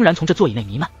轰然从这座椅内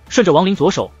弥漫，顺着亡灵左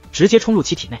手直接冲入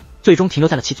其体内，最终停留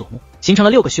在了其左目，形成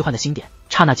了6个虚幻的星点。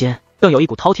刹那间，更有一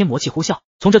股滔天魔气呼啸，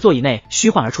从这座椅内虚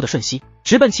幻而出的瞬息，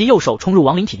直奔其右手冲入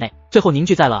亡灵体内，最后凝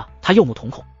聚在了他右目瞳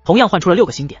孔，同样唤出了6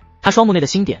个星点。他双目内的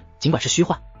星点尽管是虚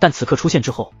幻，但此刻出现之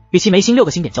后，与其眉心6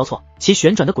个星点交错，其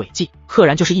旋转的轨迹赫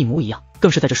然就是一模一样。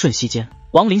更是在这瞬息间，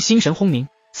亡灵心神轰鸣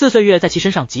，4岁月在其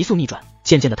身上急速逆转。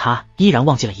渐渐的，他依然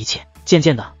忘记了一切。渐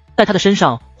渐的，在他的身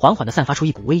上缓缓地散发出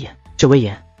一股威严，这威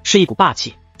严是一股霸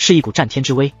气，是一股战天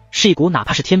之威，是一股哪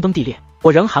怕是天崩地裂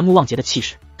我仍寒木望结的气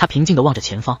势。他平静地望着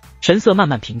前方，神色慢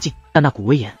慢平静，但那股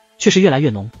威严却是越来越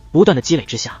浓，不断的积累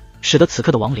之下，使得此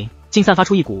刻的亡灵竟散发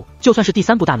出一股就算是第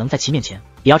3部大能在其面前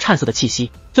也要颤色的气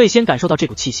息。最先感受到这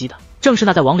股气息的，正是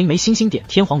那在亡灵眉心星点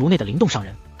天皇炉内的灵动上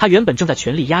人。他原本正在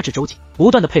全力压制周瑾，不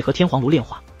断的配合天皇炉炼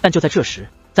化，但就在这时，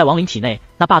在亡灵体内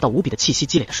那霸道无比的气息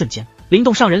积累的瞬间，灵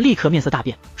动上人立刻面色大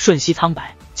变，瞬息苍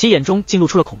白，其眼中竟露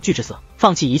出了恐惧之色，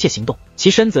放弃一切行动。其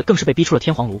身子更是被逼出了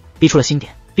天皇炉，逼出了星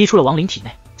点，逼出了亡灵体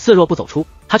内，似若不走出，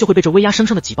他就会被这威压生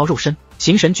生的挤爆肉身，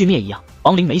形神俱灭一样。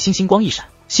亡灵眉心星光一闪，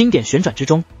星点旋转之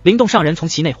中，灵动上人从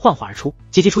其内幻化而出，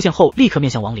急急出现后立刻面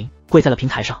向亡灵，跪在了平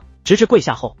台上。直至跪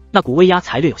下后，那股威压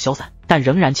才略有消散，但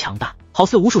仍然强大，好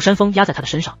似无数山峰压在他的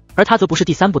身上。而他则不是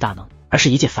第3部大能，而是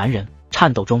一介凡人。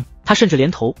颤抖中，他甚至连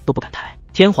头都不敢抬。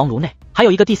天皇炉内还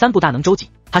有一个第3部大能周瑾，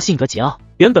他性格桀骜，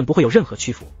原本不会有任何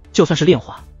屈服，就算是炼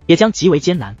化也将极为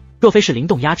艰难。若非是灵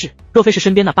动压制，若非是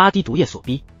身边那8滴毒液所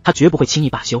逼，他绝不会轻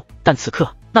易罢休。但此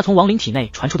刻那从亡灵体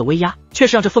内传出的威压，却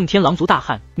是让这奉天狼族大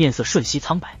汉面色瞬息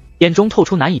苍白，眼中透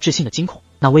出难以置信的惊恐。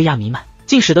那威压弥漫，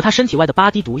竟使得他身体外的8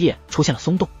滴毒液出现了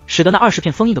松动，使得那20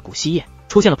片封印的古稀液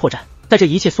出现了破绽。在这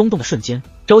一切松动的瞬间，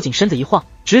周瑾身子一晃，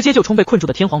直接就冲被困住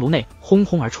的天皇炉内轰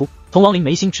轰而出，从亡灵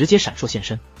眉心直接闪烁现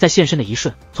身。在现身的一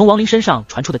瞬，从亡灵身上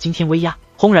传出的惊天威压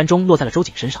轰然中落在了周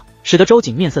瑾身上，使得周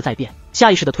瑾面色再变，下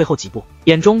意识的退后几步，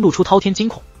眼中露出滔天惊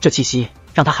恐。这气息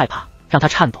让他害怕，让他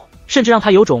颤抖，甚至让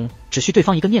他有种只需对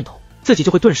方一个念头，自己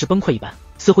就会顿时崩溃一般，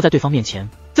似乎在对方面前，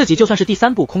自己就算是第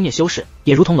3部空叶修士，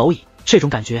也如同蝼蚁。这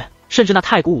种感觉，甚至那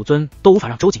太古武尊都无法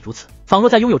让周瑾如此。仿若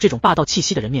在拥有这种霸道气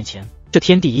息的人面前，这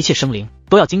天地一切生灵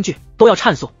都要惊惧，都要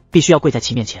颤肃，必须要跪在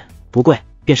其面前，不跪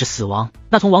便是死亡。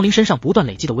那从亡灵身上不断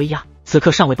累积的威压，此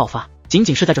刻尚未爆发，仅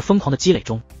仅是在这疯狂的积累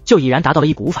中，就已然达到了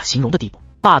一股无法形容的地步，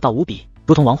霸道无比，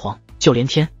如同王皇。就连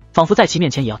天仿佛在其面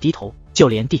前也要低头，就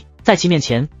连地在其面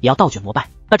前也要倒卷膜拜。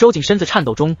那周瑾身子颤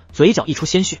抖中，嘴角溢出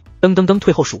鲜血，噔噔噔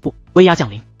退后数步，威压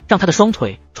降临，让他的双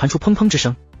腿传出砰砰之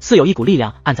声，似有一股力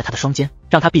量按在他的双肩，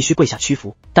让他必须跪下屈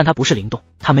服。但他不是灵动，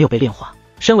他没有被炼化，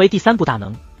身为第3部大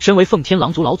能，身为奉天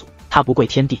狼族老祖，他不跪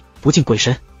天地，不敬鬼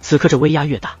神。此刻这威压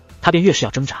越大，他便越是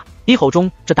要挣扎。低吼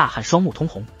中，这大汉双目通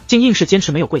红，竟硬是坚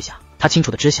持没有跪下。他清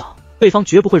楚的知晓，对方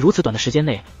绝不会如此短的时间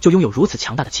内就拥有如此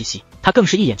强大的气息。他更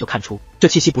是一眼就看出，这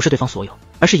气息不是对方所有，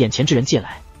而是眼前之人借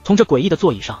来，从这诡异的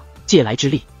座椅上借来之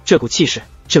力。这股气势，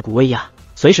这股威压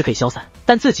随时可以消散，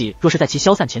但自己若是在其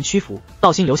消散前屈服，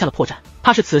道心留下了破绽，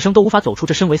怕是此生都无法走出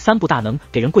这身为3部大能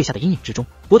给人跪下的阴影之中。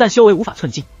不但修为无法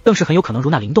寸进，更是很有可能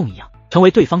如那灵动一样，成为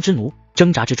对方之奴。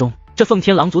挣扎之中，这奉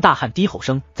天狼族大汉低吼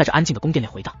声在这安静的宫殿内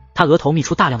回荡，他额头泌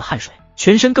出大量的汗水，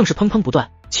全身更是砰砰不断，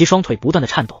其双腿不断的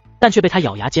颤抖，但却被他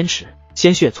咬牙坚持。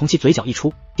鲜血从其嘴角溢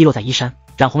出，滴落在衣衫，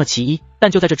染红了其衣。但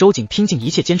就在这周瑾拼尽一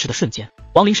切坚持的瞬间，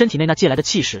亡灵身体内那借来的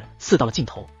气势似到了尽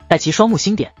头。待其双目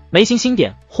星点、眉心星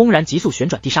点轰然急速旋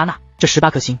转地刹那，这18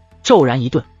颗星骤然一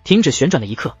顿，停止旋转的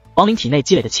一刻，亡灵体内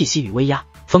积累的气息与威压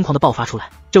疯狂的爆发出来。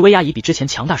这威压已比之前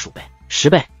强大数倍、10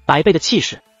倍、100倍的气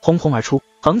势轰轰而出，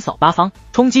横扫八方，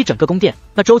冲击整个宫殿。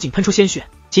那周景喷出鲜血，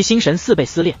其心神似被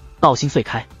撕裂，道心碎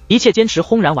开，一切坚持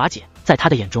轰然瓦解。在他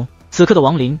的眼中，此刻的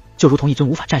亡灵就如同一尊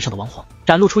无法战胜的王皇，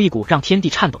展露出一股让天地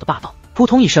颤抖的霸道。扑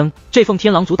通一声，这奉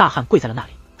天狼族大汉跪在了那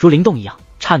里，如灵动一样，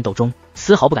颤抖中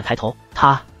丝毫不敢抬头。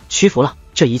他屈服了。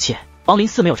这一切亡灵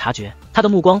似没有察觉，他的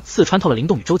目光似穿透了灵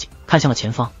动与周景，看向了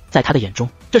前方。在他的眼中，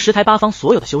这十台八方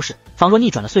所有的修士仿若逆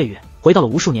转了岁月，回到了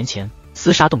无数年前。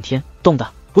厮杀动天，动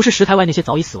的不是十台外那些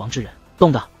早已死亡之人，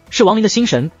动的是亡灵的心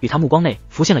神。与他目光内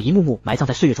浮现了一幕幕埋葬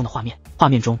在岁月中的画面，画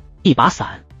面中一把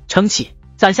伞撑起，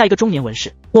伞下一个中年文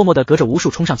士默默地隔着无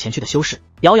数冲上前去的修士，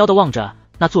遥遥地望着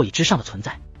那座椅之上的存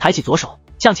在，抬起左手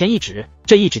向前一指，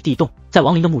这一指地动，在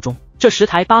亡灵的目中，这十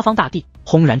台八方大地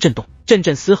轰然震动，阵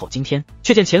阵嘶吼惊天。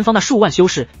却见前方那数万修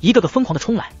士一个个疯狂地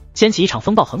冲来，掀起一场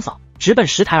风暴横扫，直奔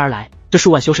十台而来。这数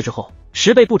万修士之后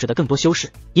，10倍不止的更多修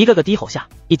士一个个低吼下，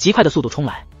以极快的速度冲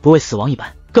来，不畏死亡一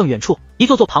般。更远处，一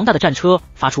座座庞大的战车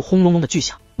发出轰隆隆的巨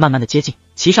响，慢慢的接近，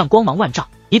其上光芒万丈，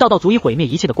一道道足以毁灭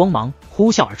一切的光芒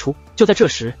呼啸而出。就在这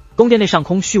时，宫殿内上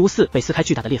空虚无似被撕开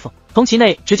巨大的裂缝，从其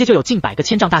内直接就有近100个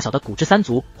千丈大小的古之三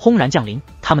族轰然降临。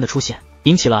他们的出现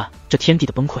引起了这天地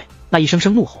的崩溃，那一声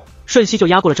声怒吼瞬息就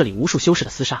压过了这里无数修士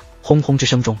的厮杀。轰轰之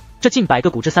声中，这近100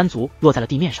个古之三族落在了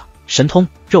地面上，神通、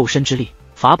肉身之力、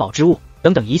法宝之物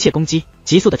等等一切攻击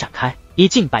急速的展开，以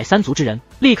近100三族之人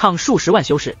力抗数十万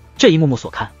修士。这一幕幕所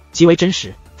看极为真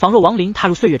实，仿若亡灵踏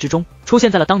入岁月之中，出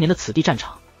现在了当年的此地战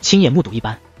场，亲眼目睹一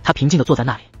般。他平静地坐在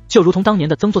那里，就如同当年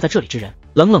的曾坐在这里之人，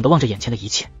冷冷地望着眼前的一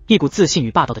切，一股自信与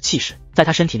霸道的气势在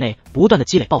他身体内不断的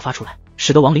积累爆发出来，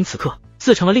使得亡灵此刻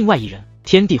似成了另外一人。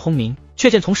天地轰鸣，却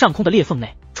见从上空的裂缝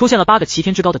内出现了8个齐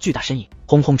天之高的巨大身影，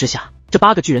轰轰之下，这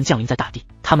8个巨人降临在大地，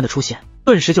他们的出现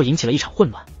顿时就引起了一场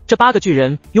混乱。这8个巨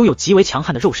人拥有极为强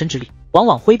悍的肉身之力，往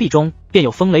往挥臂中便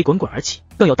有风雷滚滚而起，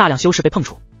更有大量修士被碰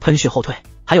触喷血后退，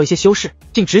还有一些修士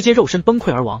竟直接肉身崩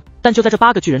溃而亡。但就在这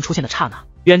8个巨人出现的刹那，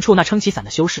远处那撑起伞的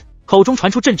修士口中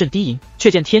传出阵阵低吟，却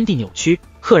见天地扭曲，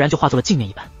赫然就化作了镜面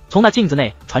一般。从那镜子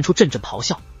内传出阵阵咆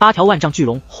哮，8条万丈巨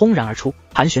龙轰然而出，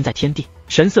盘旋在天地，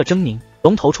神色狰狞，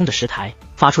龙头冲着十台，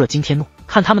发出了惊天怒。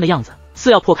看他们的样子，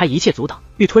似要破开一切阻挡，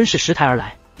欲吞噬十台而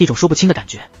来。一种说不清的感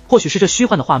觉，或许是这虚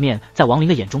幻的画面在亡灵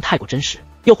的眼中太过真实，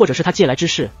又或者是他借来之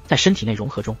势在身体内融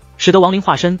合中，使得亡灵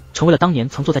化身成为了当年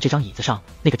曾坐在这张椅子上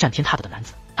那个战天踏地的男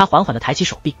子。他缓缓地抬起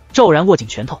手臂，骤然握紧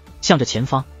拳头，向着前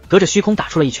方隔着虚空打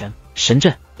出了一拳。神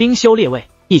阵，冰修列位，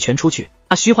一拳出去，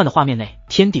那虚幻的画面内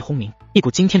天地轰鸣，一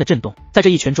股惊天的震动在这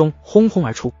一拳中轰轰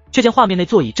而出。却见画面内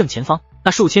座椅正前方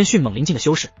那数千迅猛临近的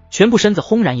修士，全部身子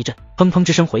轰然一震，砰砰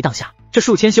之声回荡下，这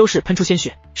数千修士喷出鲜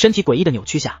血，身体诡异的扭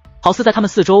曲下，好似在他们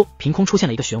四周凭空出现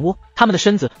了一个漩涡，他们的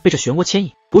身子被这漩涡牵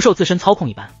引，不受自身操控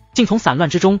一般，竟从散乱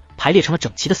之中排列成了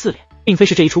整齐的4列。并非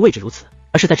是这一处位置如此，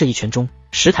而是在这一拳中，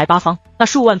十台八方那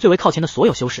数万最为靠前的所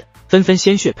有修士纷纷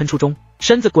鲜血喷出中，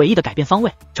身子诡异的改变方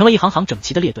位，成了一行行整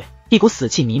齐的列队，一股死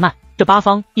气弥漫。这八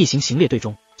方一行行列队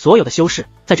中，所有的修士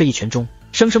在这一拳中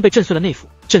生生被震碎了内腑，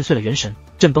震碎了元神，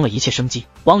震崩了一切生机。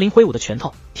亡灵挥舞的拳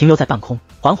头停留在半空，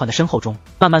缓缓的身后中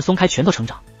慢慢松开拳头成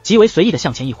长，极为随意的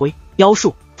向前一挥，妖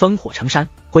术烽火成山。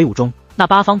挥舞中，那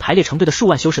八方排列成队的数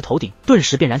万修士头顶顿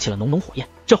时便燃起了浓浓火焰，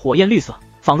这火焰绿色，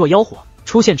仿若妖火。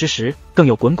出现之时，更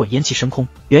有滚滚烟气升空，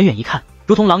远远一看，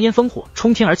如同狼烟烽火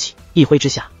冲天而起，一挥之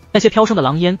下，那些飘升的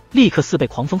狼烟立刻似被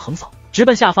狂风横扫，直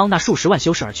奔下方那数十万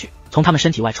修士而去，从他们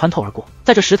身体外穿透而过，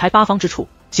在这十台八方之处，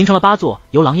形成了8座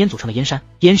由狼烟组成的烟山。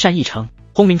烟山一成，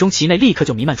轰鸣中其内立刻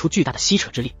就弥漫出巨大的吸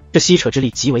扯之力，这吸扯之力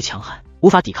极为强悍，无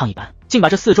法抵抗一般，竟把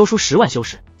这四周数10万修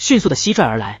士迅速的吸拽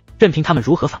而来，任凭他们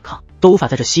如何反抗，都无法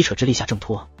在这吸扯之力下挣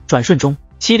脱。转瞬中，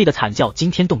凄厉的惨叫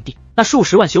惊天动地，那数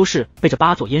十万修士被这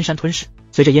8座烟山吞噬。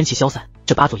随着烟气消散，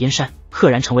这8座烟山赫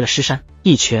然成为了尸山。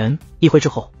一拳一挥之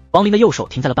后，亡灵的右手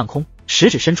停在了半空，食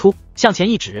指伸出，向前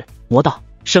一指，魔道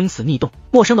生死逆动。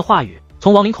陌生的话语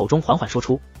从亡灵口中缓缓说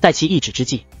出，在其一指之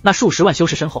际，那数十万修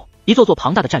士身后，一座座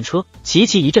庞大的战车齐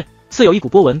齐一震，似有一股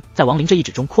波纹在亡灵这一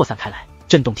指中扩散开来，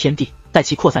震动天地。在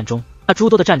其扩散中，那诸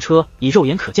多的战车以肉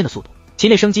眼可见的速度，其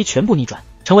内生机全部逆转，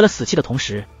成为了死气的同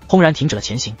时，轰然停止了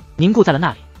前行，凝固在了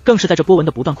那里。更是在这波纹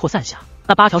的不断扩散下，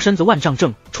那8条身子万丈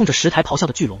正冲着10台咆哮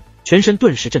的巨龙，全身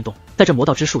顿时震动，在这魔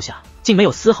道之术下，竟没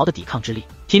有丝毫的抵抗之力，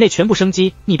体内全部生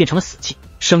机逆变成了死气，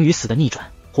生与死的逆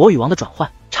转，活与亡的转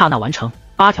换，刹那完成。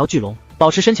8条巨龙保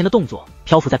持身前的动作，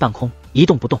漂浮在半空，一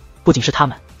动不动。不仅是他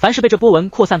们，凡是被这波纹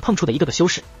扩散碰触的一个个修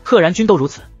士，赫然均都如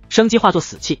此，生机化作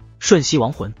死气，瞬息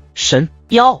亡魂。神、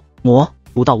妖、魔，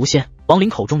武道无限。亡灵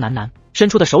口中喃喃，伸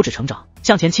出的手指成长，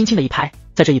向前轻轻的一拍，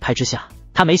在这一拍之下，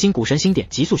他眉心古神星点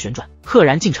急速旋转，赫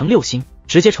然竟成6星，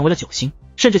直接成为了9星，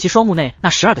甚至其双目内那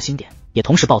12个星点也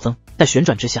同时暴增。在旋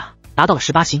转之下，达到了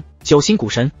18星，9星古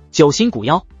神，9星古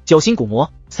妖，9星古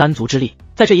魔，三足之力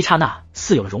在这一刹那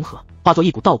似有了融合，化作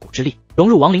一股道骨之力融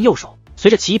入亡灵右手。随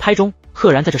着其一拍中，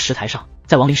赫然在这石台上，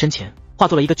在亡灵身前化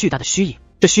作了一个巨大的虚影。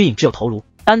这虚影只有头颅，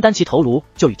单其头颅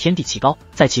就与天地齐高，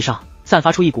在其上散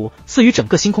发出一股似与整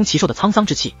个星空齐寿的沧桑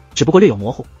之气，只不过略有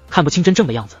模糊，看不清真正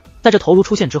的样子。在这头颅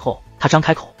出现之后，他张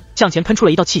开口，向前喷出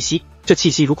了一道气息，这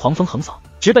气息如狂风横扫，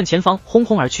直奔前方轰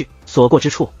轰而去。所过之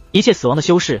处，一切死亡的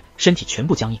修士身体全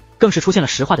部僵硬，更是出现了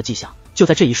石化的迹象。就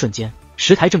在这一瞬间，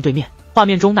石台正对面，画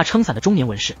面中那撑伞的中年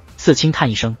文士似轻叹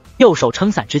一声，右手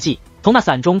撑伞之际，从那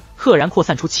伞中赫然扩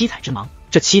散出七彩之芒。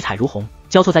这七彩如虹，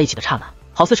交错在一起的刹那，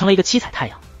好似成了一个七彩太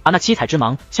阳。而那七彩之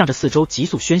芒向着四周急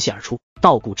速宣泄而出，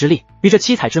道骨之力与这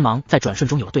七彩之芒在转瞬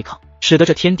中有了对抗，使得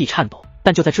这天地颤抖。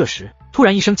但就在这时，突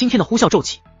然一声惊天的呼啸骤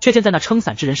起，却见在那撑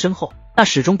伞之人身后，那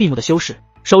始终闭目的修士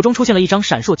手中出现了一张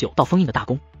闪烁9道封印的大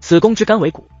弓。此弓之干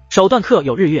为骨，首段刻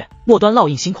有日月，末端烙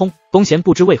印星空，弓弦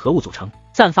不知为何物组成，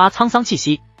散发沧桑气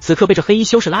息。此刻被这黑衣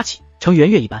修士拉起，呈圆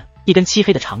月一般，一根漆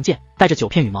黑的长剑带着9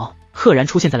片羽毛，赫然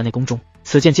出现在了那弓中。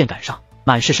此剑剑杆上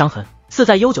满是伤痕，似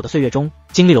在悠久的岁月中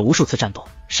经历了无数次战斗，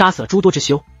杀死了诸多之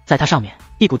修。在它上面，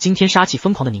一股惊天杀气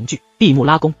疯狂的凝聚，闭目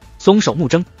拉弓，松手木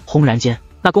征，轰然间，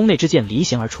那弓内之剑离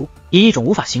弦而出，以一种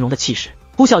无法形容的气势，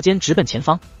呼啸间直奔前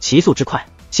方，其速之快，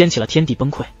掀起了天地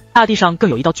崩溃。大地上更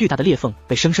有一道巨大的裂缝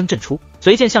被生生震出，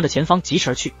随剑向着前方疾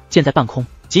驰而去，剑在半空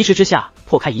疾驰之下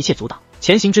破开一切阻挡，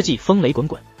前行之际风雷滚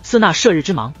滚，似那射日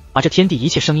之芒，把这天地一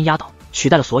切声音压倒，取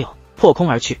代了所有，破空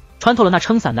而去，穿透了那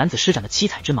撑伞男子施展的七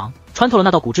彩之芒，穿透了那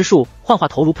道古之术幻化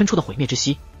头颅喷出的毁灭之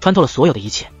息，穿透了所有的一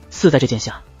切，似在这剑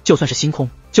下，就算是星空，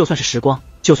就算是时光，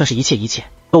就算是一切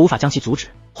都无法将其阻止。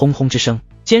轰轰之声，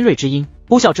尖锐之音，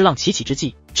呼啸之浪齐起之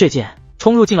际，这剑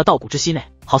冲入进了道骨之息内，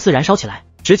好似燃烧起来，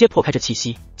直接破开这气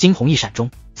息，惊鸿一闪中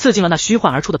刺进了那虚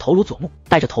幻而出的头颅左目，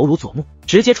带着头颅左目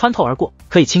直接穿透而过，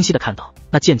可以清晰的看到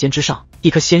那剑尖之上一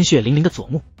颗鲜血淋淋的左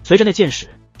目，随着那剑矢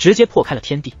直接破开了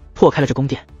天地，破开了这宫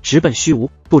殿，直奔虚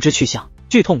无，不知去向。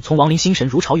剧痛从亡灵心神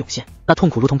如潮涌现，那痛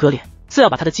苦如同割裂，似要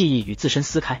把他的记忆与自身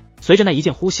撕开。随着那一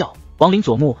剑呼啸，亡灵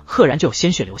左目赫然就有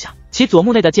鲜血流下，其左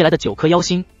目内的借来的9颗妖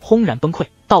星轰然崩溃，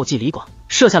道迹离广，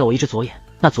射下了我一只左眼。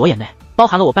那左眼内包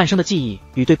含了我半生的记忆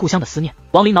与对故乡的思念。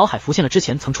亡灵脑海浮现了之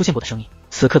前曾出现过的声音，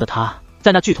此刻的他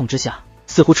在那剧痛之下，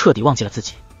似乎彻底忘记了自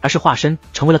己，而是化身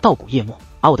成为了道骨夜幕。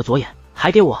而我的左眼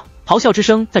还给我咆哮之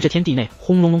声在这天地内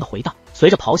轰隆隆的回荡，随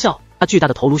着咆哮，那巨大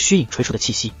的头颅虚影吹出的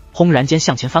气息轰然间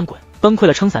向前翻滚，崩溃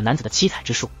了撑伞男子的七彩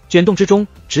之术，卷动之中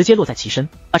直接落在其身。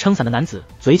那撑伞的男子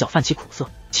嘴角泛起苦涩，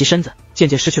其身子渐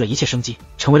渐失去了一切生机，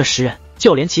成为了石人，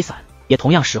就连其伞也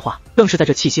同样石化，更是在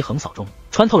这气息横扫中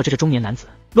穿透了这中年男子，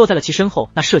落在了其身后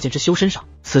那射箭之修身上。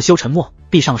此修沉默，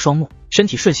闭上了双目，身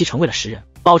体瞬息成为了石人，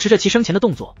保持着其生前的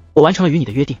动作。我完成了与你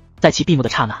的约定。在其闭目的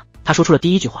刹那，他说出了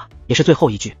第一句话，也是最后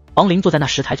一句。亡灵坐在那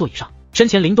石台座椅上，身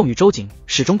前灵动与周景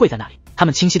始终跪在那里。他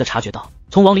们清晰地察觉到，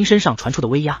从亡灵身上传出的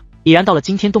威压已然到了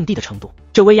惊天动地的程度，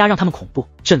这威压让他们恐怖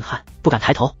震撼，不敢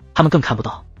抬头。他们更看不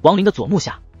到亡灵的左目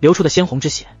下流出的鲜红之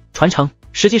血。传承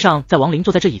实际上在亡灵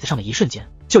坐在这椅子上的一瞬间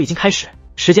就已经开始，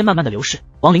时间慢慢的流逝，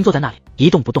亡灵坐在那里一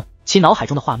动不动，其脑海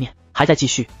中的画面还在继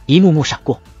续，一幕幕闪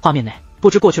过。画面内不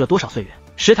知过去了多少岁月，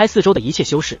石台四周的一切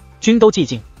修士均都寂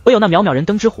静，唯有那渺渺人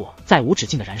灯之火在无止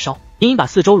境的燃烧，隐隐把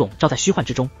四周笼罩在虚幻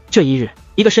之中。这一日，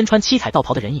一个身穿七彩道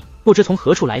袍的人影不知从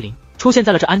何处来临，出现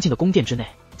在了这安静的宫殿之内。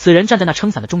此人站在那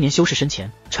撑伞的中年修士身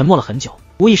前，沉默了很久，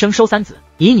无一声收三子，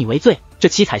以你为罪。这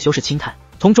七彩修士轻叹，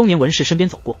从中年文士身边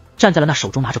走过，站在了那手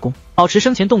中拿着弓保持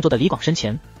生前动作的李广身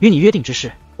前。与你约定之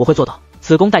事，我会做到。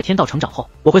此弓待天道成长后，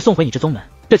我会送回你之宗门。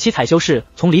这七彩修士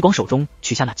从李广手中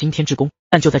取下那惊天之弓，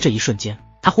但就在这一瞬间，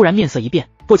他忽然面色一变，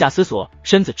不假思索，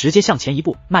身子直接向前一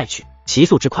步迈去，其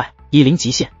速之快已临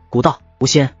极限。古道无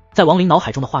仙，在亡灵脑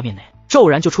海中的画面内，骤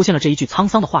然就出现了这一句沧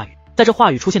桑的话语。在这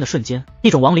话语出现的瞬间，一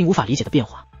种亡灵无法理解的变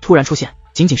化突然出现，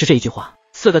仅仅是这一句话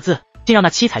4个字，竟让那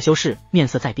七彩修士面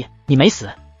色再变。你没死。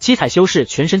七彩修士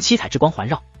全身七彩之光环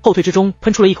绕，后退之中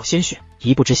喷出了一口鲜血，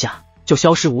一步之下就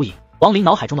消失无影。亡灵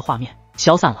脑海中的画面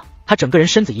消散了，他整个人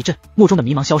身子一震，目中的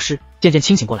迷茫消失，渐渐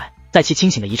清醒过来。在其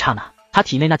清醒的一刹那，他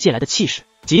体内那借来的气势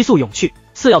急速涌去，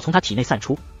似要从他体内散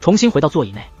出，重新回到座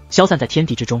椅内，消散在天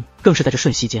地之中。更是在这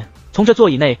瞬息间，从这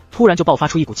座椅内突然就爆发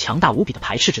出一股强大无比的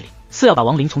排斥之力，似要把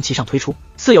亡灵从其上推出，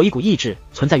似有一股意志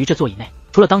存在于这座椅内，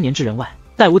除了当年之人外，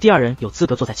再无第二人有资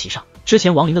格坐在其上。之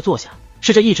前亡灵的坐下，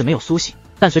是这意志没有苏醒，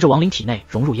但随着亡灵体内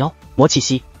融入妖魔气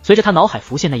息，随着他脑海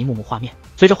浮现那一幕幕画面，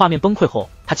随着画面崩溃后，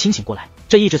他清醒过来，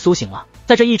这意志苏醒了。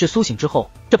在这意志苏醒之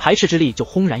后，这排斥之力就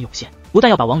轰然涌现，不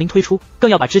但要把亡灵推出，更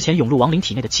要把之前涌入亡灵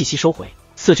体内的气息收回。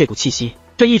似这股气息，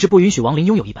这意志不允许亡灵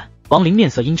拥有一般。亡灵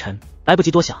面色阴沉，来不及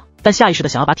多想，但下意识的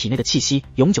想要把体内的气息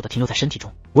永久的停留在身体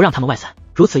中，不让它们外散。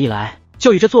如此一来，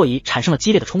就与这座椅产生了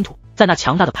激烈的冲突。在那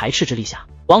强大的排斥之力下，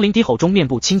亡灵低吼中面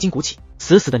部青筋鼓起，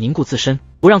死死的凝固自身，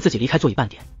不让自己离开座椅半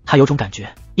点。他有种感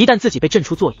觉，一旦自己被震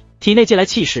出座椅，体内借来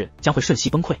气势将会瞬息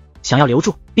崩溃。想要留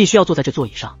住，必须要坐在这座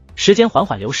椅上。时间缓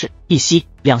缓流逝，一息、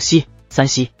2息、3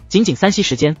息，仅仅3息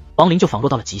时间，亡灵就仿若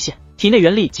到了极限，体内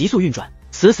元力急速运转，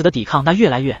死死的抵抗那越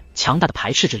来越强大的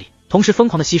排斥之力，同时疯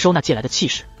狂的吸收那借来的气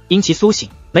势。因其苏醒，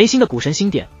眉心的古神星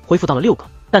点恢复到了6个，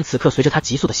但此刻随着他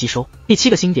急速的吸收，第7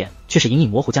个星点却是隐隐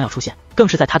模糊将要出现，更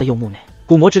是在他的右目内，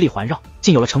古魔之力环绕，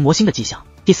竟有了成魔星的迹象。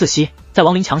第4息，在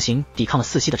亡灵强行抵抗了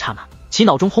4息的刹那，其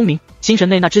脑中轰鸣，心神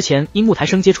内那之前因木台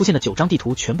升阶出现的9张地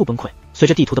图全部崩溃。随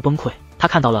着地图的崩溃，他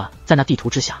看到了在那地图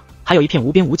之下还有一片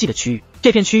无边无际的区域，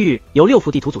这片区域由6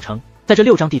幅地图组成，在这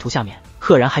6张地图下面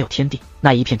赫然还有天地，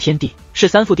那一片天地是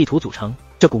3幅地图组成。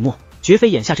这古墓绝非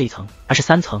眼下这一层，而是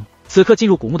3层。此刻进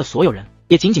入古墓的所有人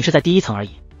也仅仅是在第1层而已，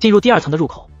进入第2层的入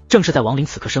口正是在亡灵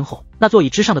此刻身后那座椅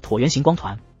之上的椭圆形光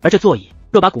团。而这座椅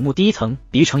若把古墓第1层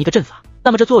比喻成一个阵法，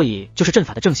那么这座椅就是阵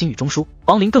法的正心与中枢。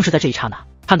亡灵更是在这一刹那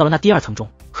看到了那第2层中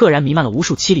赫然弥漫了无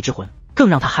数凄厉之魂，更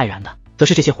让他骇然的则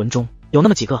是这些魂中有那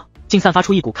么几个竟散发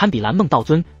出一股堪比蓝梦道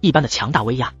尊一般的强大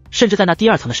威压，甚至在那第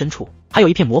2层的深处还有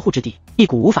一片模糊之地，一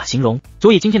股无法形容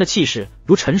足以惊天的气势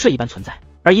如沉睡一般存在。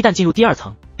而一旦进入第2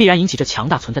层，必然引起这强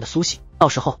大存在的苏醒，到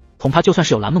时候恐怕就算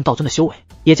是有蓝梦道尊的修为，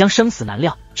也将生死难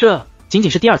料。这仅仅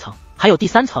是第2层，还有第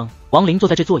3层。亡灵坐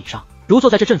在这座椅上，如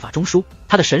坐在这阵法中枢，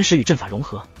他的神识与阵法融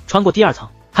合，穿过第2层，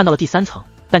看到了第3层。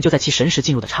但就在其神识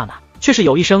进入的刹那，却是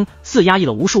有一声似压抑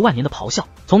了无数万年的咆哮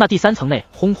从那第3层内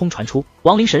轰轰传出。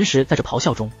亡灵神识在这咆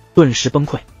哮中顿时崩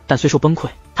溃，但虽说崩溃，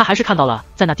他还是看到了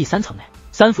在那第3层内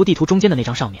3幅地图中间的那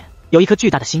张上面有一颗巨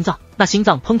大的心脏，那心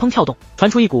脏砰砰跳动，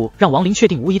传出一股让亡灵确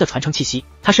定无疑的传承气息。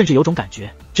他甚至有种感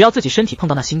觉，只要自己身体碰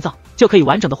到那心脏，就可以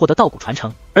完整的获得道骨传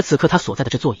承。而此刻他所在的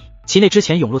这座椅，其内之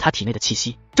前涌入他体内的气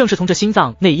息，正是从这心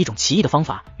脏内以一种奇异的方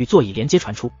法与座椅连接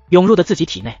传出，涌入的自己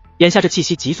体内。眼下这气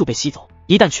息急速被吸走，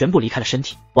一旦全部离开了身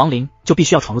体，亡灵就必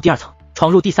须要闯入第2层，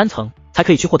闯入第3层，才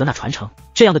可以去获得那传承。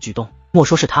这样的举动，莫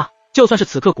说是他，就算是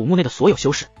此刻古墓内的所有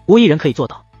修士，无一人可以做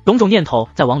到。种种念头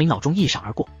在亡灵脑中一闪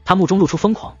而过，他目中露出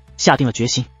疯狂，下定了决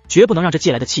心，绝不能让这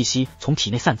借来的气息从体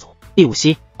内散走。第5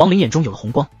息，亡灵眼中有了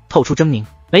红光，透出狰狞，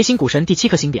眉心古神第7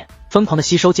颗星点疯狂的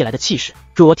吸收借来的气势，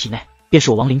入我体内，便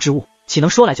是我亡灵之物，岂能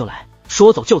说来就来，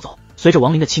说走就走。随着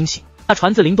亡灵的清醒，那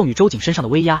传自灵动与周瑾身上的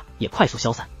威压也快速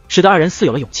消散，使得2人似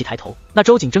有了勇气抬头。那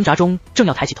周瑾挣扎中正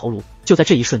要抬起头颅，就在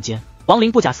这一瞬间，亡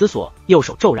灵不假思索，右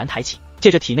手骤然抬起，借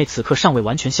着体内此刻尚未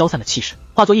完全消散的气势，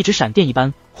化作一指闪电一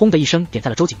般，轰的一声点在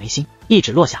了周瑾眉心。一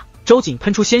指落下，周瑾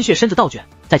喷出鲜血，身子倒卷，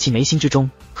在其眉心之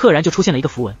中赫然就出现了一个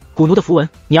符文，古奴的符文。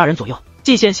你2人左右，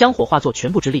祭献香火化作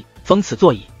全部之力，封此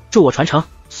座椅，助我传承。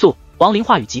速！亡灵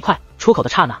话语极快，出口的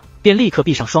刹那便立刻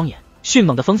闭上双眼，迅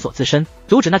猛地封锁自身，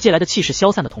阻止那借来的气势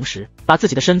消散的同时，把自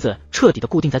己的身子彻底的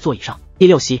固定在座椅上。第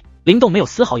6息，灵动没有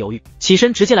丝毫犹豫，起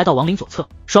身直接来到亡灵左侧，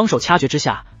双手掐诀之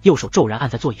下，右手骤然按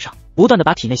在座椅上，不断的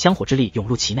把体内香火之力涌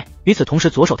入其内。与此同时，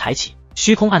左手抬起，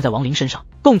虚空按在亡灵身上，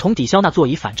共同抵消那座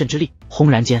椅反震之力。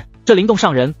轰然间，这灵动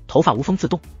上人头发无风自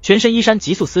动，全身衣衫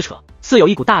急速撕扯，似有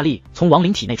一股大力从亡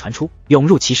灵体内传出，涌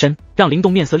入其身，让灵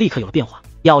动面色立刻有了变化，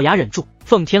咬牙忍住。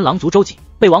奉天狼族周瑾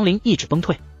被亡灵一指崩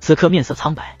退，此刻面色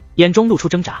苍白，眼中露出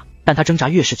挣扎，但他挣扎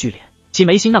越是剧烈，其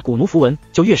眉心那古奴符文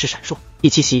就越是闪烁。第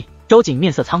7息，周瑾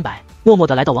面色苍白，默默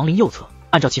地来到亡灵右侧，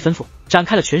按照其吩咐展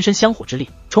开了全身香火之力，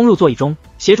冲入座椅中，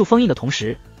协助封印的同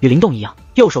时，与灵动一样，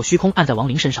右手虚空按在亡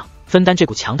灵身上，分担这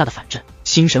股强大的反震。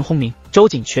心神轰鸣，周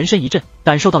瑾全身一震，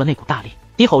感受到了那股大力，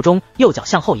低吼中右脚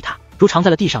向后一踏，如常在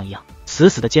了地上一样，死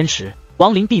死的坚持。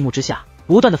亡灵闭目之下，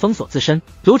不断的封锁自身，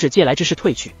阻止借来之势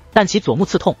退去，但其左目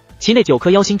刺痛，其内9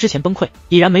颗妖心之前崩溃，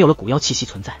已然没有了古妖气息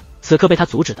存在。此刻被他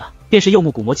阻止的便是右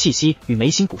目古魔气息与眉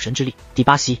心古神之力。第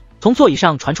8息，从座椅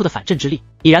上传出的反震之力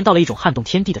已然到了一种撼动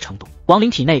天地的程度，亡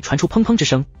灵体内传出砰砰之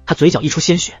声，他嘴角溢出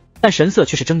鲜血，但神色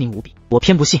却是狰狞无比。我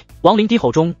偏不信！亡灵低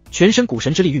吼中，全身古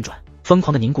神之力运转，疯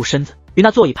狂的凝固身子，与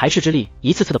那座椅排斥之力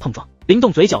一次次的碰撞。灵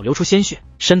动嘴角流出鲜血，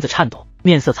身子颤抖，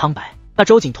面色苍白。那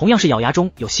周瑾同样是咬牙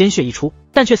中有鲜血溢出，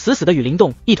但却死死的与灵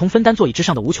动一同分担座椅之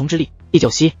上的无穷之力。第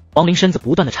9息，亡灵身子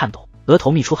不断的颤抖，额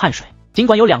头泌出汗水。尽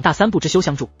管有2大3部之修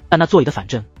相助，但那座椅的反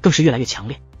震更是越来越强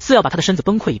烈，似要把他的身子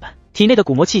崩溃一般。体内的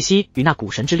古魔气息与那古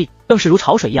神之力更是如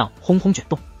潮水一样轰轰卷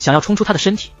动，想要冲出他的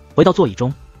身体，回到座椅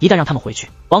中。一旦让他们回去，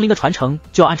亡灵的传承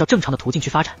就要按照正常的途径去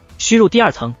发展，需入第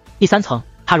2层、第3层，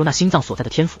踏入那心脏所在的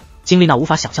天府，经历那无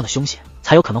法想象的凶险，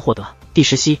才有可能获得。第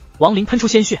10息，亡灵喷出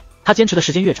鲜血，他坚持的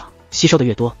时间越长，吸收的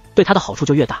越多，对他的好处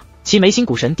就越大。其眉心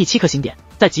古神第7颗星点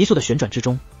在急速的旋转之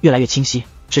中越来越清晰，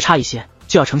只差一些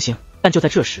就要成型。但就在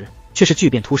这时，却是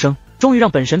巨变突生，终于让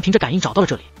本神凭着感应找到了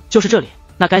这里，就是这里。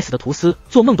那该死的图斯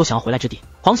做梦都想要回来之地。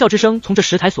狂笑之声从这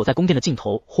10台所在宫殿的尽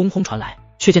头轰轰传来，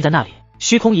却见在那里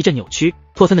虚空一阵扭曲，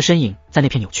拓森的身影在那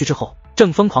片扭曲之后，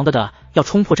正疯狂的要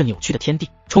冲破这扭曲的天地，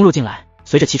冲入进来。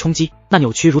随着其冲击，那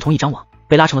扭曲如同一张网，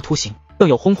被拉成了凸形，更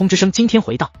有轰轰之声惊天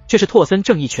回荡，却是拓森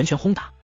正义拳拳轰打。